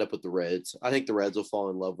end up with the Reds. I think the Reds will fall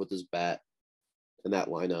in love with his bat in that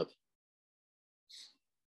lineup.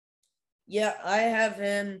 Yeah, I have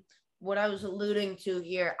him. What I was alluding to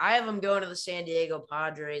here, I have him going to the San Diego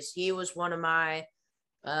Padres. He was one of my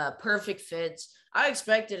perfect fits. I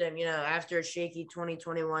expected him, after a shaky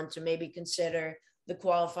 2021 to maybe consider the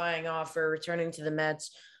qualifying offer, returning to the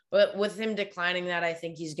Mets. But with him declining that, I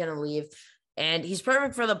think he's going to leave. And he's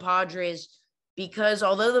perfect for the Padres because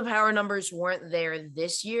although the power numbers weren't there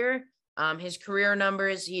this year, his career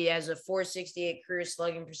numbers, he has a .468 career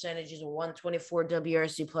slugging percentage. He's a .124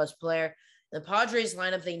 WRC plus player. The Padres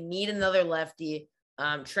lineup, they need another lefty.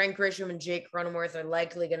 Trent Grisham and Jake Cronenworth are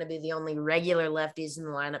likely going to be the only regular lefties in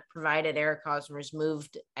the lineup, provided Eric Hosmer's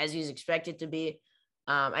moved as he's expected to be.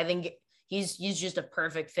 I think he's just a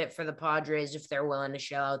perfect fit for the Padres if they're willing to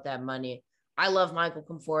shell out that money. I love Michael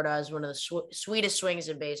Conforto as one of the sweetest swings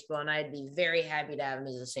in baseball, and I'd be very happy to have him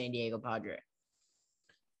as a San Diego Padre.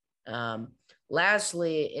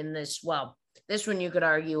 Lastly, in this one you could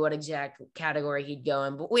argue what exact category he'd go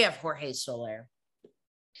in, but we have Jorge Soler.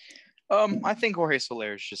 I think Jorge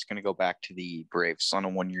Soler is just going to go back to the Braves on a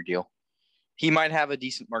 1-year deal. He might have a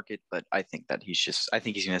decent market, but I think he's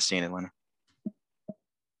going to stay in Atlanta.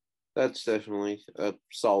 That's definitely a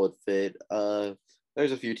solid fit.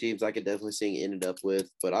 There's a few teams I could definitely see him ended up with,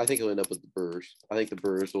 but I think he'll end up with the Brewers. I think the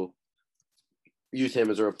Brewers will use him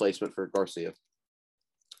as a replacement for Garcia.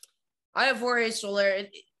 I have Jorge Soler.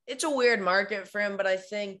 It's a weird market for him, but I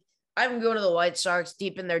think I have him going to the White Sox,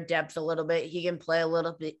 deepen their depth a little bit. He can play a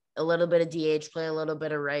little bit of DH, play a little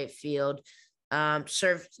bit of right field. I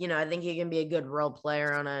think he can be a good role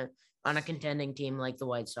player on a contending team like the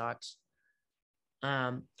White Sox.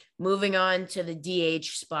 Moving on to the DH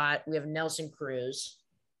spot, we have Nelson Cruz.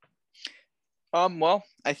 Well,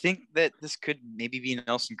 I think that this could maybe be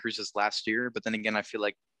Nelson Cruz's last year, but then again, I feel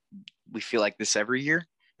like we feel like this every year,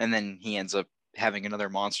 and then he ends up having another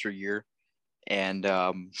monster year, and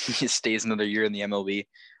he stays another year in the MLB.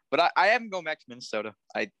 But I have him going back to Minnesota.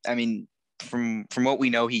 I mean, from what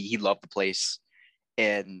we know, he loved the place,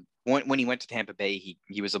 and when he went to Tampa Bay,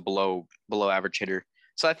 he was a below average hitter.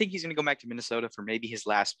 So I think he's going to go back to Minnesota for maybe his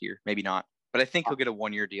last year, maybe not. But I think he'll get a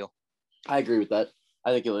 1-year deal. I agree with that.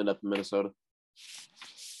 I think he'll end up in Minnesota.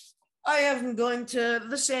 I have him going to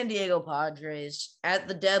the San Diego Padres. At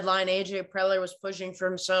the deadline, AJ Preller was pushing for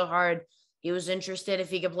him so hard. He was interested if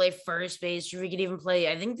he could play first base, or if he could even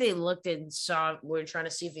play. I think they looked and were trying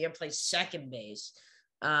to see if he could play second base.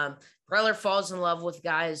 Preller falls in love with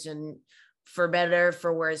guys, and for better,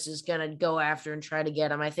 for worse, is going to go after and try to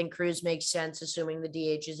get him. I think Cruz makes sense, assuming the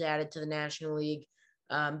DH is added to the National League.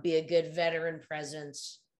 Be a good veteran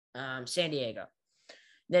presence. San Diego.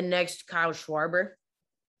 Then next, Kyle Schwarber.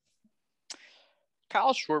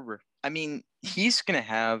 Kyle Schwarber. I mean, he's going to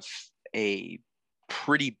have a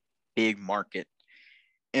pretty big market.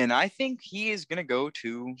 And I think he is going to go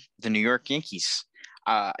to the New York Yankees.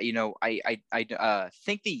 I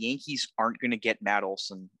think the Yankees aren't going to get Matt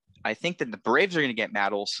Olson. I think that the Braves are going to get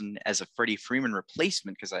Matt Olson as a Freddie Freeman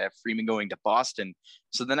replacement because I have Freeman going to Boston.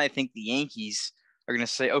 So then I think the Yankees are going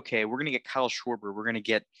to say, okay, we're going to get Kyle Schwarber. We're going to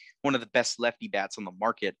get one of the best lefty bats on the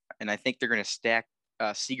market. And I think they're going to stack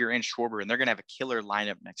Seager and Schwarber, and they're going to have a killer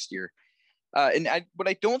lineup next year. What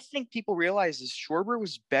I don't think people realize is Schwarber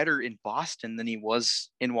was better in Boston than he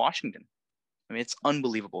was in Washington. I mean, it's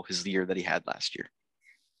unbelievable his year that he had last year.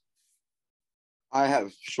 I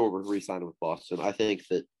have Schwarber re-signed with Boston. I think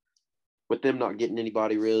that with them not getting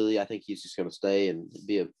anybody really, I think he's just going to stay and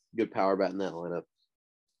be a good power bat in that lineup.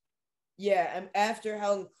 Yeah, and after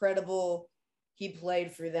how incredible he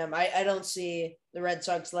played for them, I don't see the Red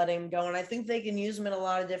Sox letting him go. And I think they can use him in a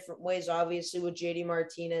lot of different ways, obviously, with JD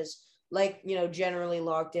Martinez, generally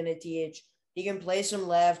locked in at DH. He can play some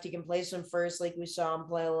left. He can play some first, like we saw him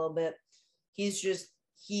play a little bit.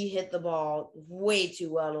 He hit the ball way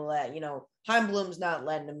too well to let, Heimblum's not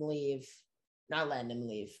letting him leave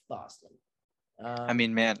Boston.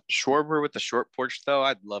 Man, Schwarber with the short porch, though,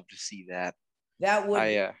 I'd love to see that. That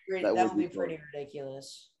would be pretty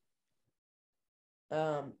ridiculous.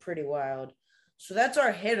 Pretty wild. So that's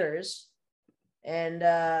our hitters. And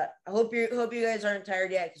I hope you guys aren't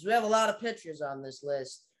tired yet because we have a lot of pitchers on this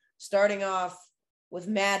list. Starting off with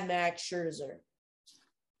Mad Max Scherzer.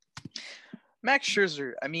 Max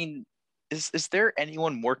Scherzer, is there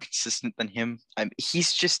anyone more consistent than him?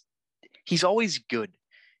 He's always good.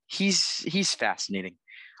 He's fascinating.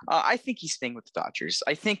 I think he's staying with the Dodgers.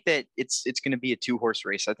 I think that it's going to be a 2-horse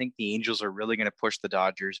race. I think the Angels are really going to push the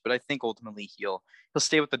Dodgers, but I think ultimately he'll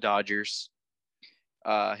stay with the Dodgers.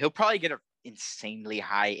 He'll probably get an insanely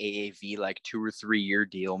high AAV, like 2 or 3 year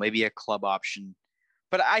deal, maybe a club option.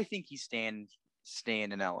 But I think he's staying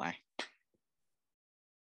in LA.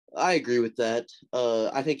 I agree with that.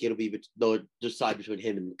 I think they'll decide between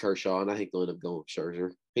him and Kershaw, and I think they'll end up going with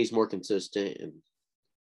Scherzer. He's more consistent and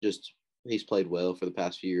he's played well for the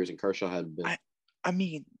past few years, and Kershaw hadn't been.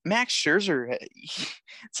 Max Scherzer,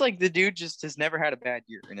 it's like the dude just has never had a bad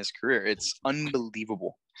year in his career. It's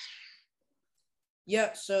unbelievable.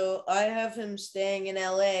 Yeah, so I have him staying in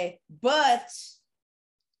LA, but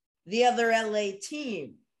the other LA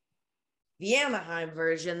team, the Anaheim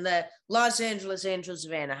version, the Los Angeles Angels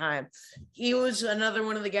of Anaheim. He was another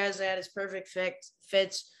one of the guys that had his perfect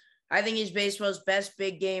fits. I think he's baseball's best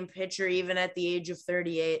big game pitcher, even at the age of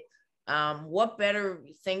 38. What better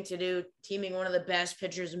thing to do, teaming one of the best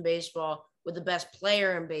pitchers in baseball with the best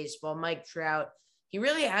player in baseball, Mike Trout. He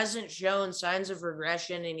really hasn't shown signs of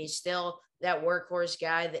regression, and he's still that workhorse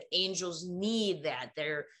guy. The Angels need that.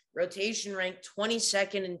 Their rotation ranked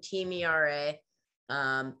 22nd in team ERA.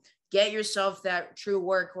 Get yourself that true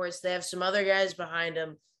workhorse. They have some other guys behind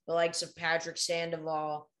him, the likes of Patrick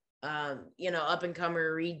Sandoval,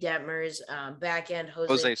 up-and-comer Reed Detmers, back-end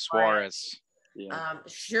Jose Suarez. Yeah.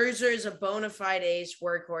 Scherzer is a bona fide ace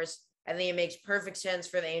workhorse. I think it makes perfect sense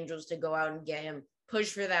for the Angels to go out and get him.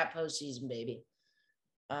 Push for that postseason, baby.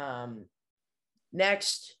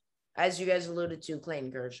 Next, as you guys alluded to,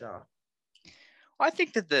 Clayton Kershaw. Well, I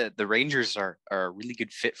think that the Rangers are a really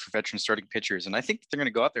good fit for veteran starting pitchers, and I think they're going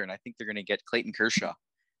to go out there and I think they're going to get Clayton Kershaw.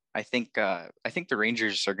 I think the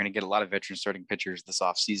Rangers are going to get a lot of veteran starting pitchers this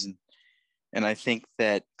offseason, and I think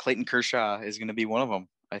that Clayton Kershaw is going to be one of them.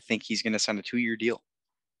 I think he's going to sign a 2-year deal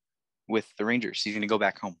with the Rangers. He's going to go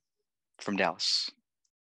back home from Dallas.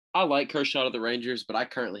 I like Kershaw to the Rangers, but I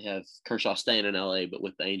currently have Kershaw staying in LA, but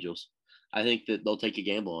with the Angels. I think that they'll take a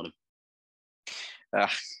gamble on him.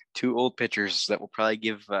 2 old pitchers that will probably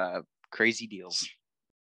give crazy deals.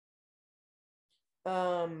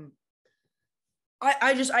 I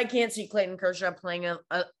can't see Clayton Kershaw playing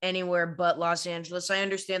anywhere but Los Angeles. I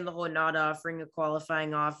understand the whole not offering a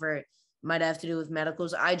qualifying offer. It might have to do with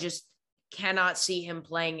medicals. I just cannot see him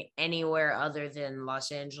playing anywhere other than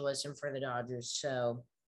Los Angeles and for the Dodgers. So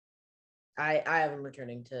I have him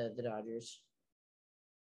returning to the Dodgers.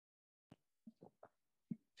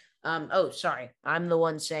 Sorry. I'm the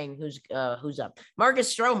one saying who's up.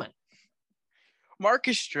 Marcus Stroman.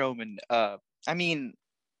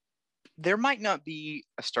 There might not be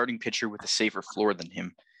a starting pitcher with a safer floor than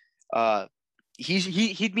him.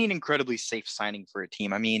 He'd be an incredibly safe signing for a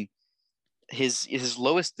team. I mean, his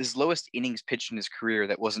lowest innings pitched in his career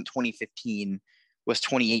that wasn't 2015 was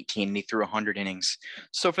 2018, and he threw 100 innings.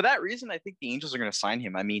 So for that reason, I think the Angels are going to sign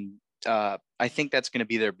him. I mean, I think that's going to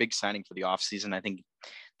be their big signing for the offseason. I think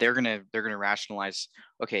they're gonna rationalize,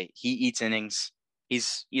 okay, he eats innings.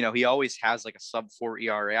 He always has like a sub-4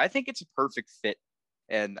 ERA. I think it's a perfect fit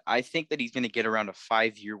And I think that he's going to get around a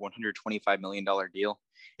 5-year, $125 million deal.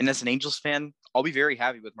 And as an Angels fan, I'll be very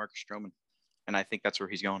happy with Marcus Stroman. And I think that's where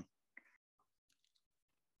he's going.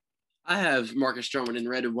 I have Marcus Stroman in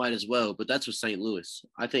red and white as well, but that's with St. Louis.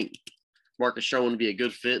 I think Marcus Stroman would be a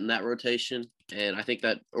good fit in that rotation, and I think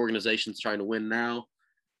that organization's trying to win now,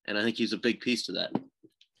 and I think he's a big piece to that.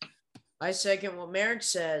 I second what Marek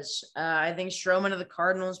says. I think Stroman of the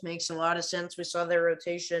Cardinals makes a lot of sense. We saw their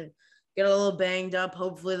rotation get a little banged up.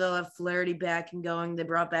 Hopefully they'll have Flaherty back and going. They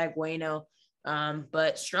brought back Waino.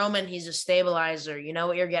 But Stroman, he's a stabilizer. You know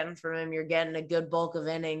what you're getting from him. You're getting a good bulk of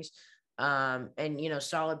innings and,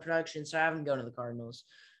 solid production. So I have him going to the Cardinals.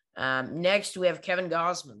 Next, we have Kevin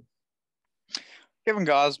Gausman. Kevin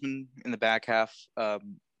Gausman in the back half,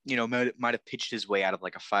 might have pitched his way out of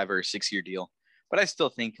like a 5 or a 6 year deal, but I still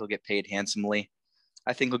think he'll get paid handsomely.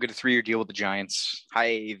 I think he'll get a 3-year deal with the Giants, high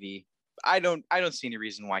AAV. I don't see any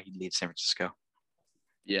reason why he'd leave San Francisco.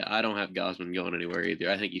 Yeah, I don't have Gausman going anywhere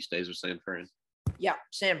either. I think he stays with San Fran. Yeah,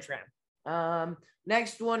 San Fran.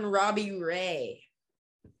 Next one, Robbie Ray.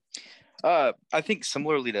 I think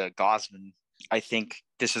similarly to Gausman, I think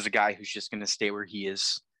this is a guy who's just going to stay where he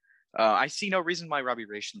is. I see no reason why Robbie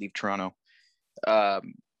Ray should leave Toronto.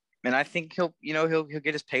 And I think he'll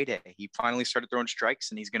get his payday. He finally started throwing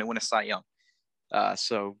strikes and he's going to win a Cy Young.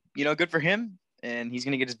 So, good for him. And he's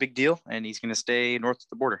going to get his big deal and he's going to stay north of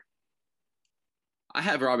the border. I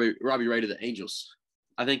have Robbie Ray to the Angels.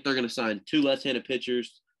 I think they're going to sign 2 left-handed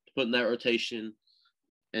pitchers to put in that rotation.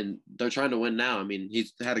 And they're trying to win now. I mean,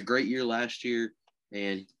 he's had a great year last year.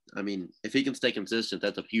 And, I mean, if he can stay consistent,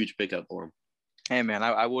 that's a huge pickup for him. Hey, man,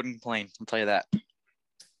 I wouldn't complain. I'll tell you that.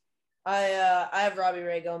 I have Robbie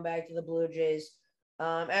Ray going back to the Blue Jays.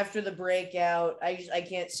 After the breakout, I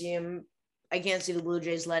can't see him. I can't see the Blue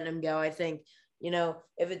Jays letting him go. I think,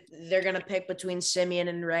 if they're going to pick between Simeon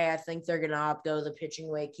and Ray, I think they're going to go the pitching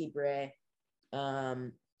way, keep Ray.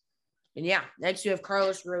 Next we have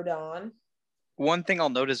Carlos Rodon. One thing I'll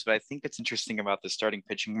notice, but I think it's interesting about the starting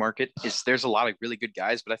pitching market is there's a lot of really good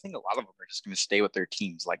guys, but I think a lot of them are just going to stay with their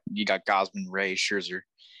teams. Like you got Gausman, Ray, Scherzer.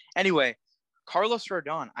 Anyway, Carlos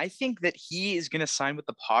Rodon, I think that he is going to sign with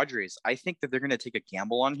the Padres. I think that they're going to take a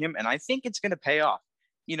gamble on him, and I think it's going to pay off.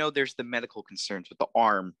 There's the medical concerns with the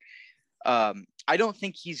arm. I don't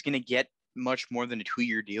think he's going to get much more than a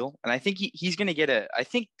 2-year deal. And I think he's going to get I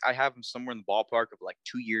think I have him somewhere in the ballpark of like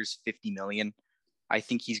 2 years, $50 million. I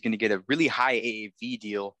think he's going to get a really high AAV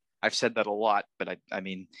deal. I've said that a lot, but I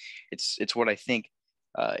mean, it's what I think.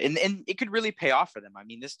 And it could really pay off for them. I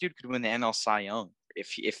mean, this dude could win the NL Cy Young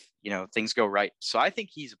if things go right. So I think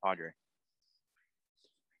he's a Padre.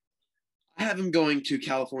 I have him going to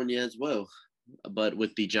California as well, but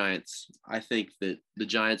with the Giants. I think that the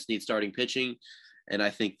Giants need starting pitching, and I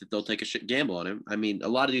think that they'll take a gamble on him. I mean, a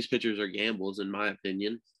lot of these pitchers are gambles, in my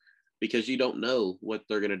opinion, because you don't know what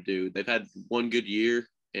they're going to do. They've had one good year,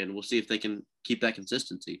 and we'll see if they can keep that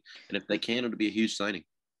consistency. And if they can, it'll be a huge signing.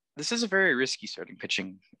 This is a very risky starting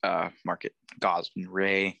pitching market. Gausman,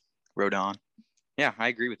 Ray, Rodon. Yeah, I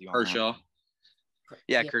agree with you on Kershaw. That.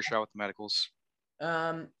 Yeah, Kershaw with the medicals.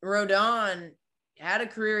 Rodon had a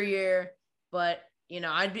career year, but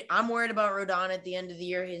I'm worried about Rodon at the end of the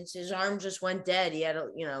year. His arm just went dead. He had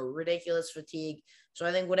ridiculous fatigue. So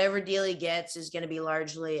I think whatever deal he gets is going to be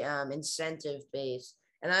largely incentive based.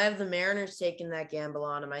 And I have the Mariners taking that gamble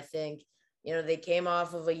on him. I think they came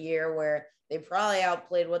off of a year where they probably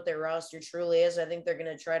outplayed what their roster truly is. I think they're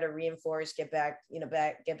going to try to reinforce, get back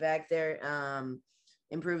there,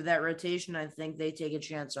 improve that rotation. I think they take a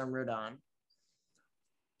chance on Rodon.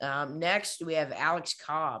 Next, we have Alex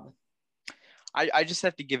Cobb. I just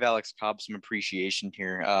have to give Alex Cobb some appreciation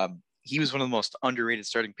here. He was one of the most underrated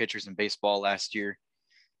starting pitchers in baseball last year.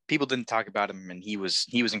 People didn't talk about him, and he was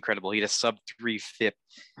incredible. He had a sub-3 FIP.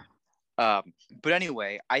 But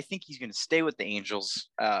anyway, I think he's going to stay with the Angels.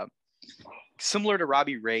 Similar to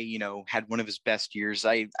Robbie Ray, had one of his best years.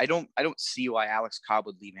 I don't see why Alex Cobb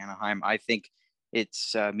would leave Anaheim. I think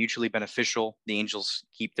it's mutually beneficial. The Angels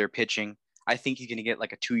keep their pitching. I think he's going to get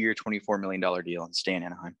like a 2-year, $24 million deal and stay in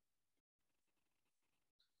Anaheim.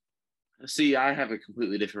 See, I have a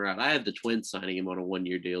completely different route. I have the Twins signing him on a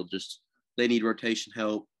 1-year deal. Just they need rotation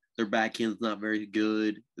help. Their back end's not very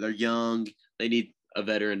good. They're young. They need a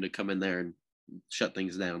veteran to come in there and shut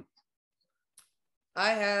things down.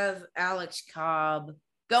 I have Alex Cobb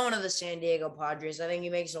going to the San Diego Padres. I think he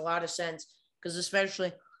makes a lot of sense because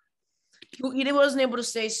especially he wasn't able to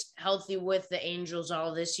stay healthy with the Angels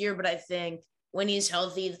all this year, but I think when he's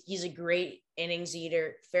healthy, he's a great innings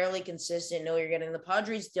eater, fairly consistent. Know you're getting. The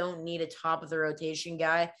Padres don't need a top of the rotation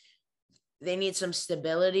guy. They need some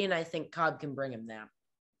stability, and I think Cobb can bring him that.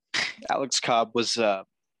 Alex Cobb was a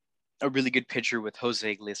really good pitcher with Jose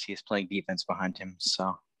Iglesias playing defense behind him.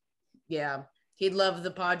 So Yeah, he'd love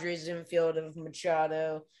the Padres infield of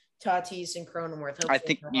Machado, Tatis, and Cronenworth. I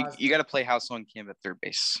Hopefully think you got to play House on Kim at third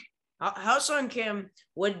base. House on Kim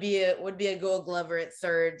would be a Gold Glover at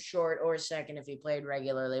third, short, or second if he played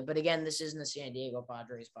regularly. But again, this isn't a San Diego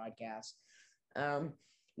Padres podcast.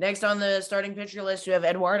 Next on the starting pitcher list, we have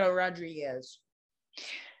Eduardo Rodriguez.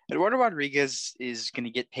 Eduardo Rodriguez is going to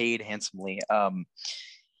get paid handsomely.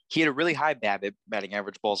 He had a really high batting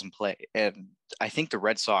average balls in play, and I think the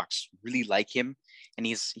Red Sox really like him, and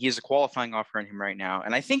he has a qualifying offer on him right now.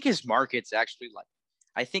 And I think his market's actually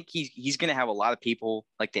I think he's going to have a lot of people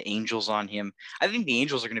like the Angels on him. I think the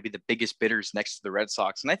Angels are going to be the biggest bidders next to the Red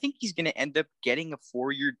Sox, and I think he's going to end up getting a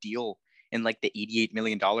 4-year deal in like the $88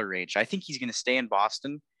 million range. I think he's going to stay in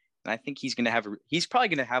Boston, and I think he's probably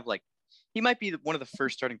going to have he might be one of the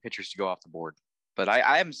first starting pitchers to go off the board. But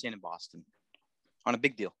I haven't seen in Boston on a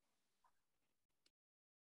big deal.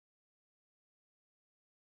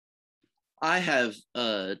 I have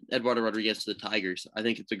Eduardo Rodriguez to the Tigers. I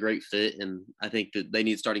think it's a great fit, and I think that they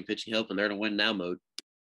need starting pitching help, and they're in a win now mode.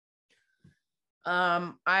 I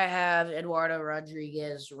have Eduardo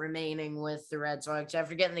Rodriguez remaining with the Red Sox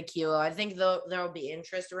after getting the kilo. I think there will be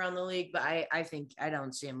interest around the league, but I think I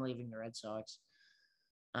don't see him leaving the Red Sox.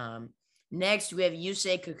 Next we have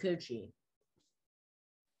Yusei Kikuchi.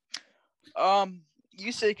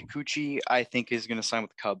 Yusei Kikuchi, I think, is going to sign with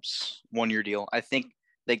the Cubs, 1-year deal. I think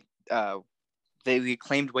they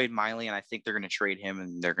claimed Wade Miley, and I think they're going to trade him,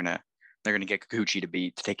 and they're going to get Kikuchi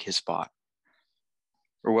to take his spot,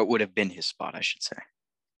 or what would have been his spot, I should say.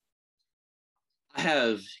 I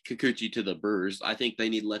have Kikuchi to the Brewers. I think they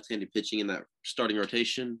need left-handed pitching in that starting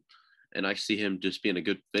rotation, and I see him just being a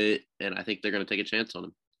good fit, and I think they're going to take a chance on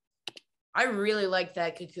him. I really like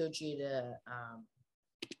that Kikuchi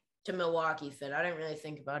to Milwaukee fit. I didn't really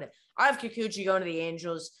think about it. I have Kikuchi going to the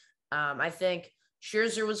Angels. I think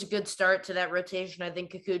Scherzer was a good start to that rotation. I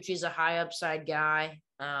think Kikuchi's a high upside guy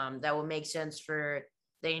that will make sense for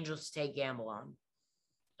the Angels to take gamble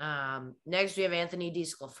on. Next, we have Anthony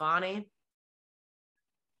DeSclafani.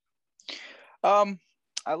 I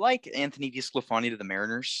like Anthony DeSclafani to the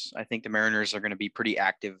Mariners. I think the Mariners are going to be pretty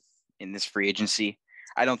active in this free agency.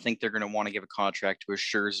 I don't think they're going to want to give a contract to a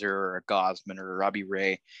Scherzer or a Gosman or a Robbie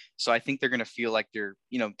Ray. So I think they're going to feel like they're,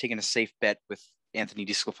 taking a safe bet with Anthony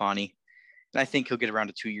DeSclafani. And I think he'll get around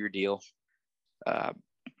a 2-year deal.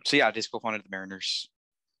 DeSclafani to the Mariners.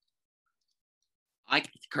 I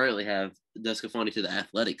currently have DeSclafani to the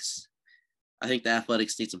Athletics. I think the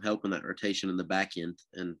Athletics need some help in that rotation in the back end.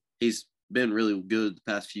 And he's been really good the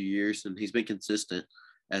past few years, and he's been consistent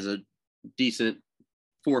as a decent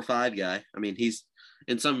 4 or 5 guy. I mean, he's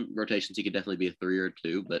in some rotations, he could definitely be a 3 or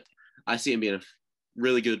 2, but I see him being a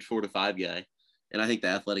really good 4 to 5 guy. And I think the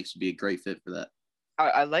Athletics would be a great fit for that.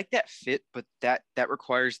 I like that fit, but that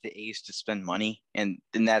requires the A's to spend money, and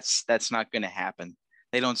that's not going to happen.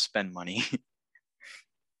 They don't spend money.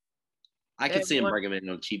 I could see him bring him in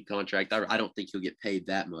on a cheap contract. I don't think he'll get paid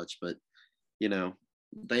that much, but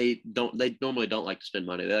they normally don't like to spend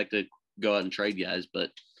money. They like to go out and trade guys, but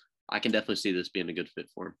I can definitely see this being a good fit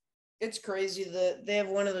for him. It's crazy that they have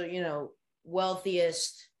one of the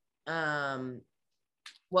wealthiest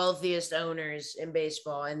owners in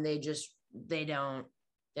baseball, and they don't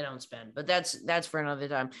spend. But that's for another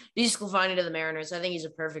time. DeSclafani to the Mariners. I think he's a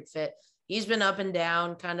perfect fit. He's been up and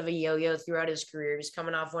down, kind of a yo-yo throughout his career. He's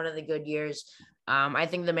coming off one of the good years. I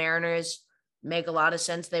think the Mariners make a lot of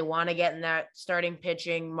sense. They want to get in that starting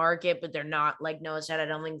pitching market, but they're not, like Noah said, I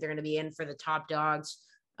don't think they're going to be in for the top dogs.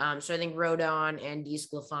 So I think Rodon and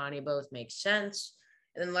DeSclafani both make sense.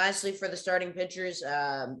 And then lastly, for the starting pitchers,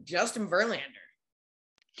 Justin Verlander.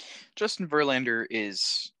 Justin Verlander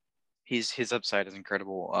his upside is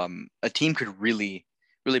incredible. A team could really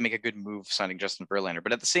make a good move signing Justin Verlander,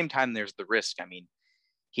 but at the same time, there's the risk. I mean,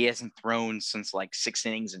 he hasn't thrown since like 6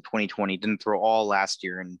 innings in 2020, didn't throw all last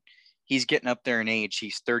year, and he's getting up there in age.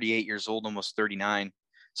 He's 38 years old, almost 39.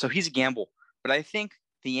 So he's a gamble. But I think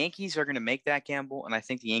the Yankees are going to make that gamble, and I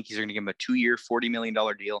think the Yankees are going to give him a 2-year, $40 million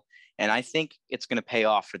deal, and I think it's going to pay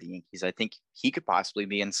off for the Yankees. I think he could possibly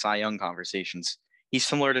be in Cy Young conversations. He's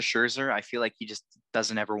similar to Scherzer. I feel like he just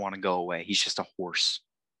doesn't ever want to go away. He's just a horse.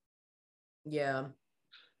 Yeah.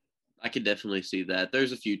 I could definitely see that.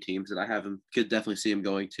 There's a few teams that I could definitely see him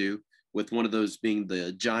going to, with one of those being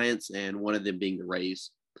the Giants and one of them being the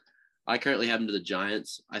Rays. I currently have him to the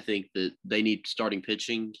Giants. I think that they need starting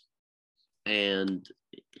pitching, and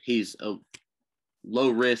he's a low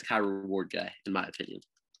risk, high reward guy, in my opinion.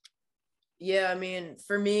 Yeah, I mean,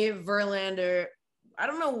 for me, Verlander, I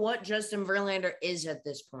don't know what Justin Verlander is at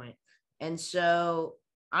this point. And so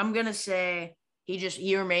I'm going to say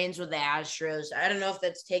he remains with the Astros. I don't know if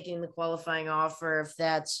that's taking the qualifying offer, if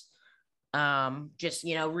that's just,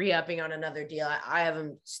 re-upping on another deal. I have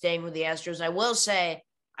him staying with the Astros. I will say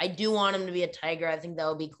I do want him to be a Tiger. I think that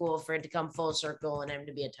would be cool for it to come full circle and him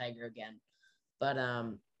to be a Tiger again. But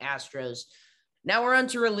Astros. Now we're on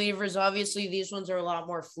to relievers. Obviously, these ones are a lot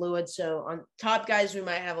more fluid. So on top guys, we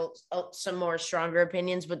might have some more stronger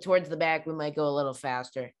opinions, but towards the back, we might go a little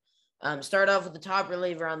faster. Start off with the top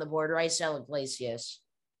reliever on the board, Raisel Iglesias.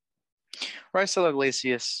 Raisel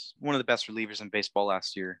Iglesias, one of the best relievers in baseball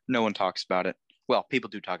last year. No one talks about it. Well, people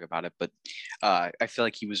do talk about it, but I feel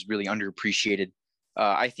like he was really underappreciated.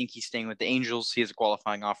 I think he's staying with the Angels. He has a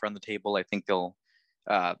qualifying offer on the table. I think they'll,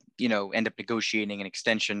 end up negotiating an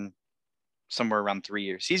extension somewhere around 3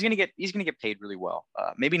 years. He's gonna get paid really well.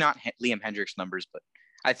 Maybe not Liam Hendricks numbers, but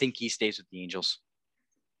I think he stays with the Angels.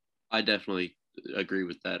 I definitely agree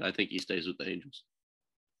with that. I think he stays with the Angels.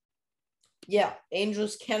 Yeah,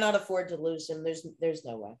 Angels cannot afford to lose him. There's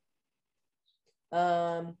no way.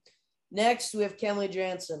 Next we have Kenley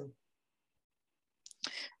Jansen.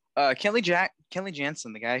 Kenley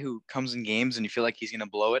Jansen, the guy who comes in games and you feel like he's gonna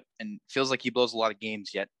blow it, and feels like he blows a lot of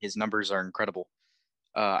games, yet his numbers are incredible.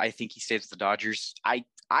 I think he stays with the Dodgers. I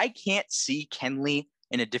can't see Kenley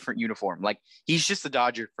in a different uniform. Like, he's just a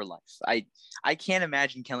Dodger for life. I can't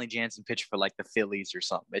imagine Kenley Jansen pitch for like the Phillies or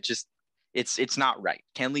something. It's not right.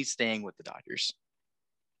 Kenley's staying with the Dodgers.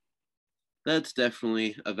 That's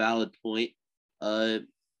definitely a valid point. I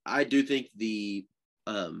do think the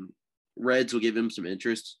Reds will give him some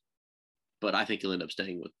interest, but I think he'll end up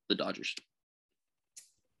staying with the Dodgers.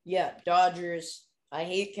 Yeah, Dodgers. I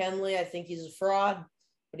hate Kenley. I think he's a fraud,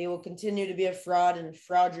 but he will continue to be a fraud in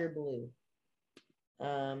Frauder Blue.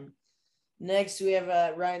 Next, we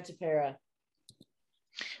have Ryan Tepera.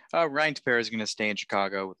 Ryan Tepera is going to stay in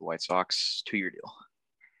Chicago with the White Sox, 2-year deal.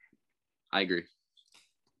 I agree.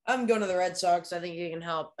 I'm going to the Red Sox. I think he can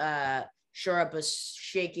help shore up a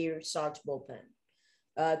shaky Sox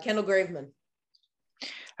bullpen. Kendall Graveman.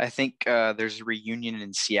 I think there's a reunion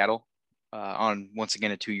in Seattle on, once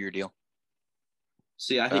again, a 2-year deal.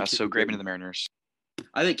 See, I think so Graveman to the Mariners.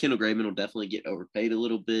 I think Kendall Graveman will definitely get overpaid a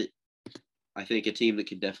little bit. I think a team that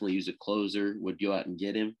could definitely use a closer would go out and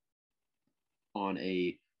get him on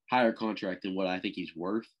a higher contract than what I think he's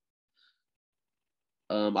worth.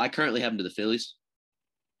 I currently have him to the Phillies.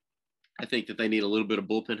 I think that they need a little bit of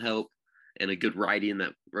bullpen help and a good righty in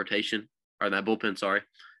that rotation, or that bullpen, sorry.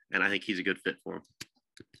 And I think he's a good fit for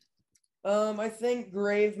him. I think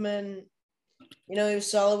Graveman, he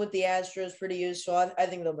was solid with the Astros, pretty useful. I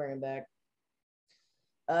think they'll bring him back.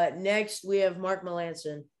 Next, we have Mark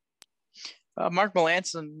Melancon. Mark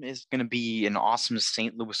Melancon is going to be an awesome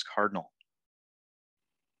St. Louis Cardinal.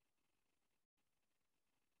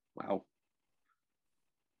 Wow.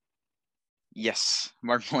 Yes,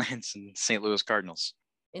 Mark Melancon, St. Louis Cardinals.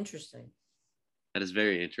 Interesting. That is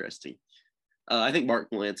very interesting. I think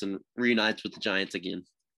Mark Melancon reunites with the Giants again.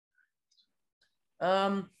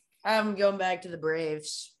 I have him going back to the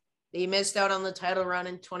Braves. He missed out on the title run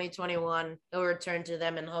in 2021. He'll return to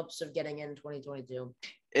them in hopes of getting in 2022.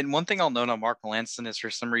 And one thing I'll note on Mark Melancon is, for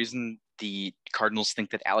some reason, the Cardinals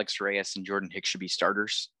think that Alex Reyes and Jordan Hicks should be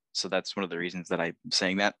starters. So that's one of the reasons that I'm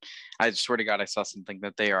saying that. I swear to God, I saw something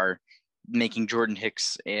that they are making Jordan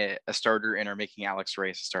Hicks a starter and are making Alex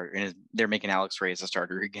Reyes a starter. And they're making Alex Reyes a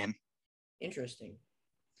starter again. Interesting.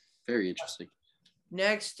 Very interesting.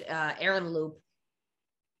 Next, Aaron Loop.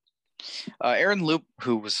 Aaron Loop,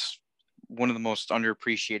 who was one of the most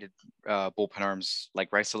underappreciated bullpen arms like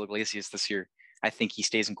Raisel Iglesias this year. I think he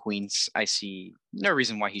stays in Queens. I see no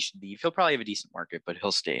reason why he should leave. He'll probably have a decent market, but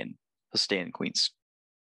he'll stay in Queens.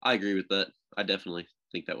 I agree with that. I definitely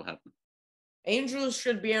think that will happen. Angels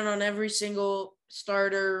should be in on every single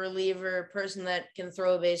starter, reliever, person that can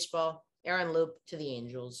throw a baseball. Aaron Loop to the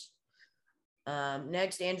Angels.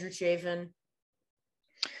 Next, Andrew Chafin.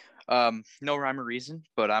 No rhyme or reason,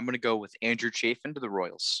 but I'm going to go with Andrew Chafin to the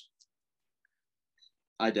Royals.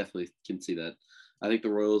 I definitely can see that. I think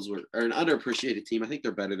the Royals are an underappreciated team. I think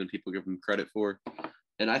they're better than people give them credit for.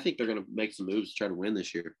 And I think they're going to make some moves to try to win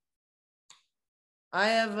this year. I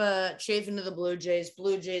have Chafin to the Blue Jays.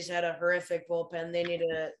 Blue Jays had a horrific bullpen. They need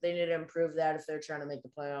to improve that if they're trying to make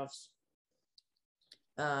the playoffs.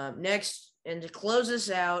 Next, and to close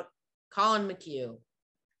us out, Colin McHugh.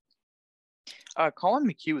 Colin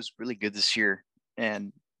McHugh was really good this year,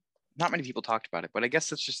 and not many people talked about it, but I guess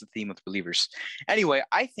that's just the theme with relievers. Anyway,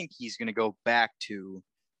 I think he's going to go back to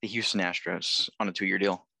the Houston Astros on a 2-year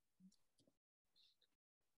deal.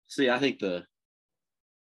 See, I think the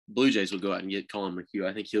Blue Jays will go out and get Colin McHugh.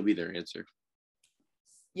 I think he'll be their answer.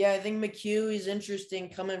 Yeah, I think McHugh is interesting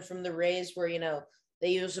coming from the Rays where, they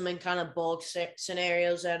use him in kind of bulk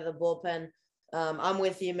scenarios out of the bullpen. I'm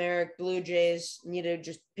with you, Marek. Blue Jays need to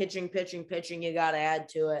just pitching. You got to add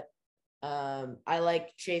to it. I like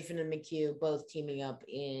Chafin and McHugh both teaming up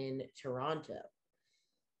in Toronto.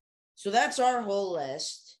 So that's our whole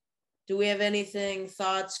list. Do we have anything,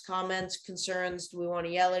 thoughts, comments, concerns? Do we want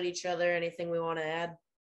to yell at each other? Anything we want to add?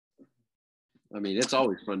 I mean, it's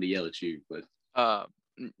always fun to yell at you, but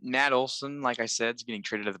Matt Olson, like I said, is getting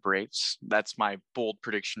traded to the Braves. That's my bold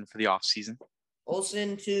prediction for the offseason.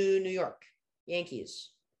 Olson to New York Yankees.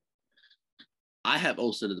 I have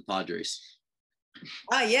Olson to the Padres.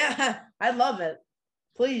 Yeah, I love it.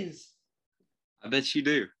 Please. I bet you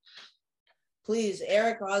do. Please,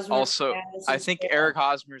 Eric Hosmer. Also, I think Eric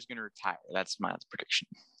Hosmer is going to retire. That's my prediction.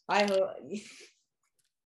 I hope.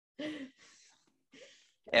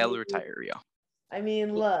 El Retirio. I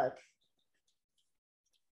mean, look.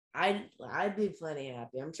 I'd be plenty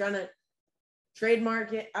happy. I'm trying to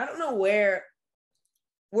trademark it. I don't know where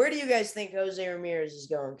do you guys think Jose Ramirez is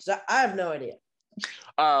going? Because I have no idea.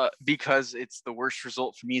 Because it's the worst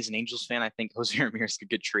result for me as an Angels fan. I think Jose Ramirez could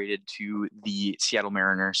get traded to the Seattle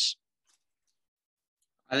Mariners.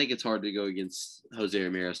 I think it's hard to go against Jose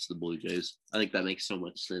Ramirez to the Blue Jays. I think that makes so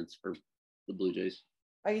much sense for the Blue Jays.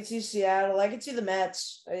 I can see Seattle. I can see the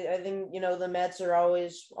Mets. I think, the Mets are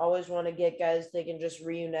always want to get guys they can just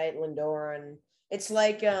reunite Lindor. And it's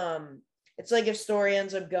like if Story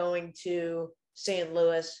ends up going to St.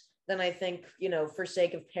 Louis, then I think, for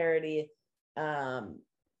sake of parity,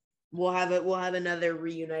 we'll have another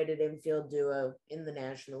reunited infield duo in the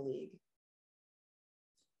National League.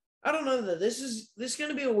 I don't know though. This is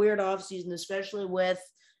going to be a weird offseason, especially with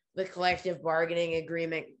the collective bargaining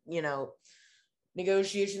agreement,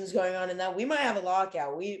 negotiations going on, and that we might have a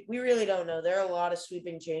lockout. We really don't know. There are a lot of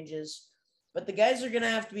sweeping changes, but the guys are going to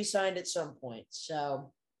have to be signed at some point.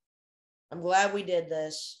 So I'm glad we did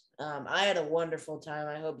this. I had a wonderful time.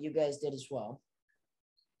 I hope you guys did as well.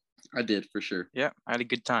 I did, for sure. Yeah, I had a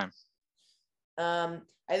good time. I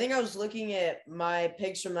think I was looking at my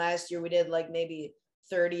picks from last year. We did like maybe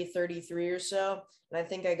 30, 33 or so, and I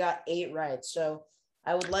think I got 8 right. So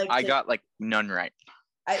I got like none right.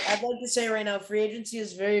 I'd like to say right now, free agency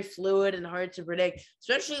is very fluid and hard to predict,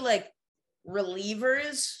 especially like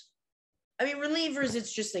relievers. I mean, relievers,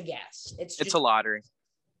 it's just a guess. It's a lottery.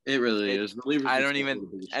 It really is. Relievers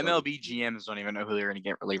MLB GMs don't even know who they're going to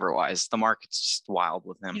get reliever wise. The market's just wild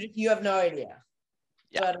with them. You have no idea.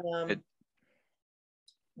 Yeah. But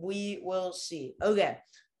we will see. Okay.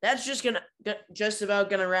 That's just about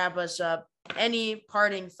gonna wrap us up. Any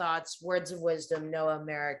parting thoughts, words of wisdom, Noah,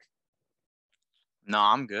 Marek? No,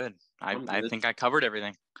 I'm good. I think I covered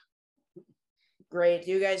everything. Great.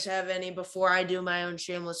 Do you guys have any before I do my own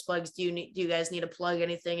shameless plugs? Do you guys need to plug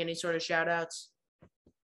anything? Any sort of shout outs?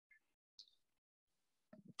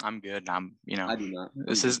 I'm good. I do not.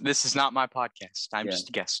 This is not my podcast. I'm just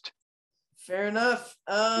a guest. Fair enough.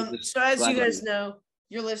 So as you guys know,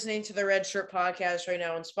 you're listening to the Red Shirt Podcast right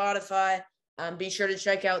now on Spotify. Be sure to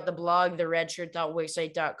check out the blog,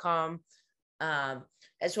 theredshirt.wixsite.com,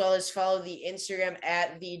 as well as follow the Instagram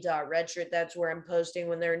at the.redshirt. That's where I'm posting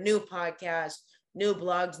when there are new podcasts, new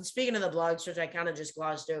blogs. And speaking of the blogs, which I kind of just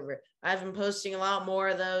glossed over, I've been posting a lot more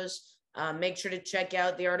of those. Make sure to check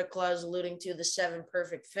out the article I was alluding to, the 7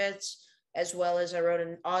 perfect fits, as well as I wrote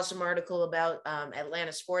an awesome article about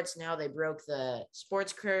Atlanta sports and how they broke the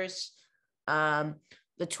sports curse.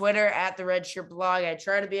 The Twitter at the Red Shirt Blog. I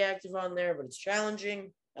try to be active on there, but it's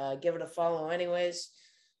challenging. Give it a follow anyways.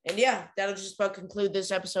 And yeah, that'll just about conclude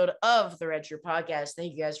this episode of the Red Shirt Podcast.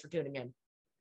 Thank you guys for tuning in.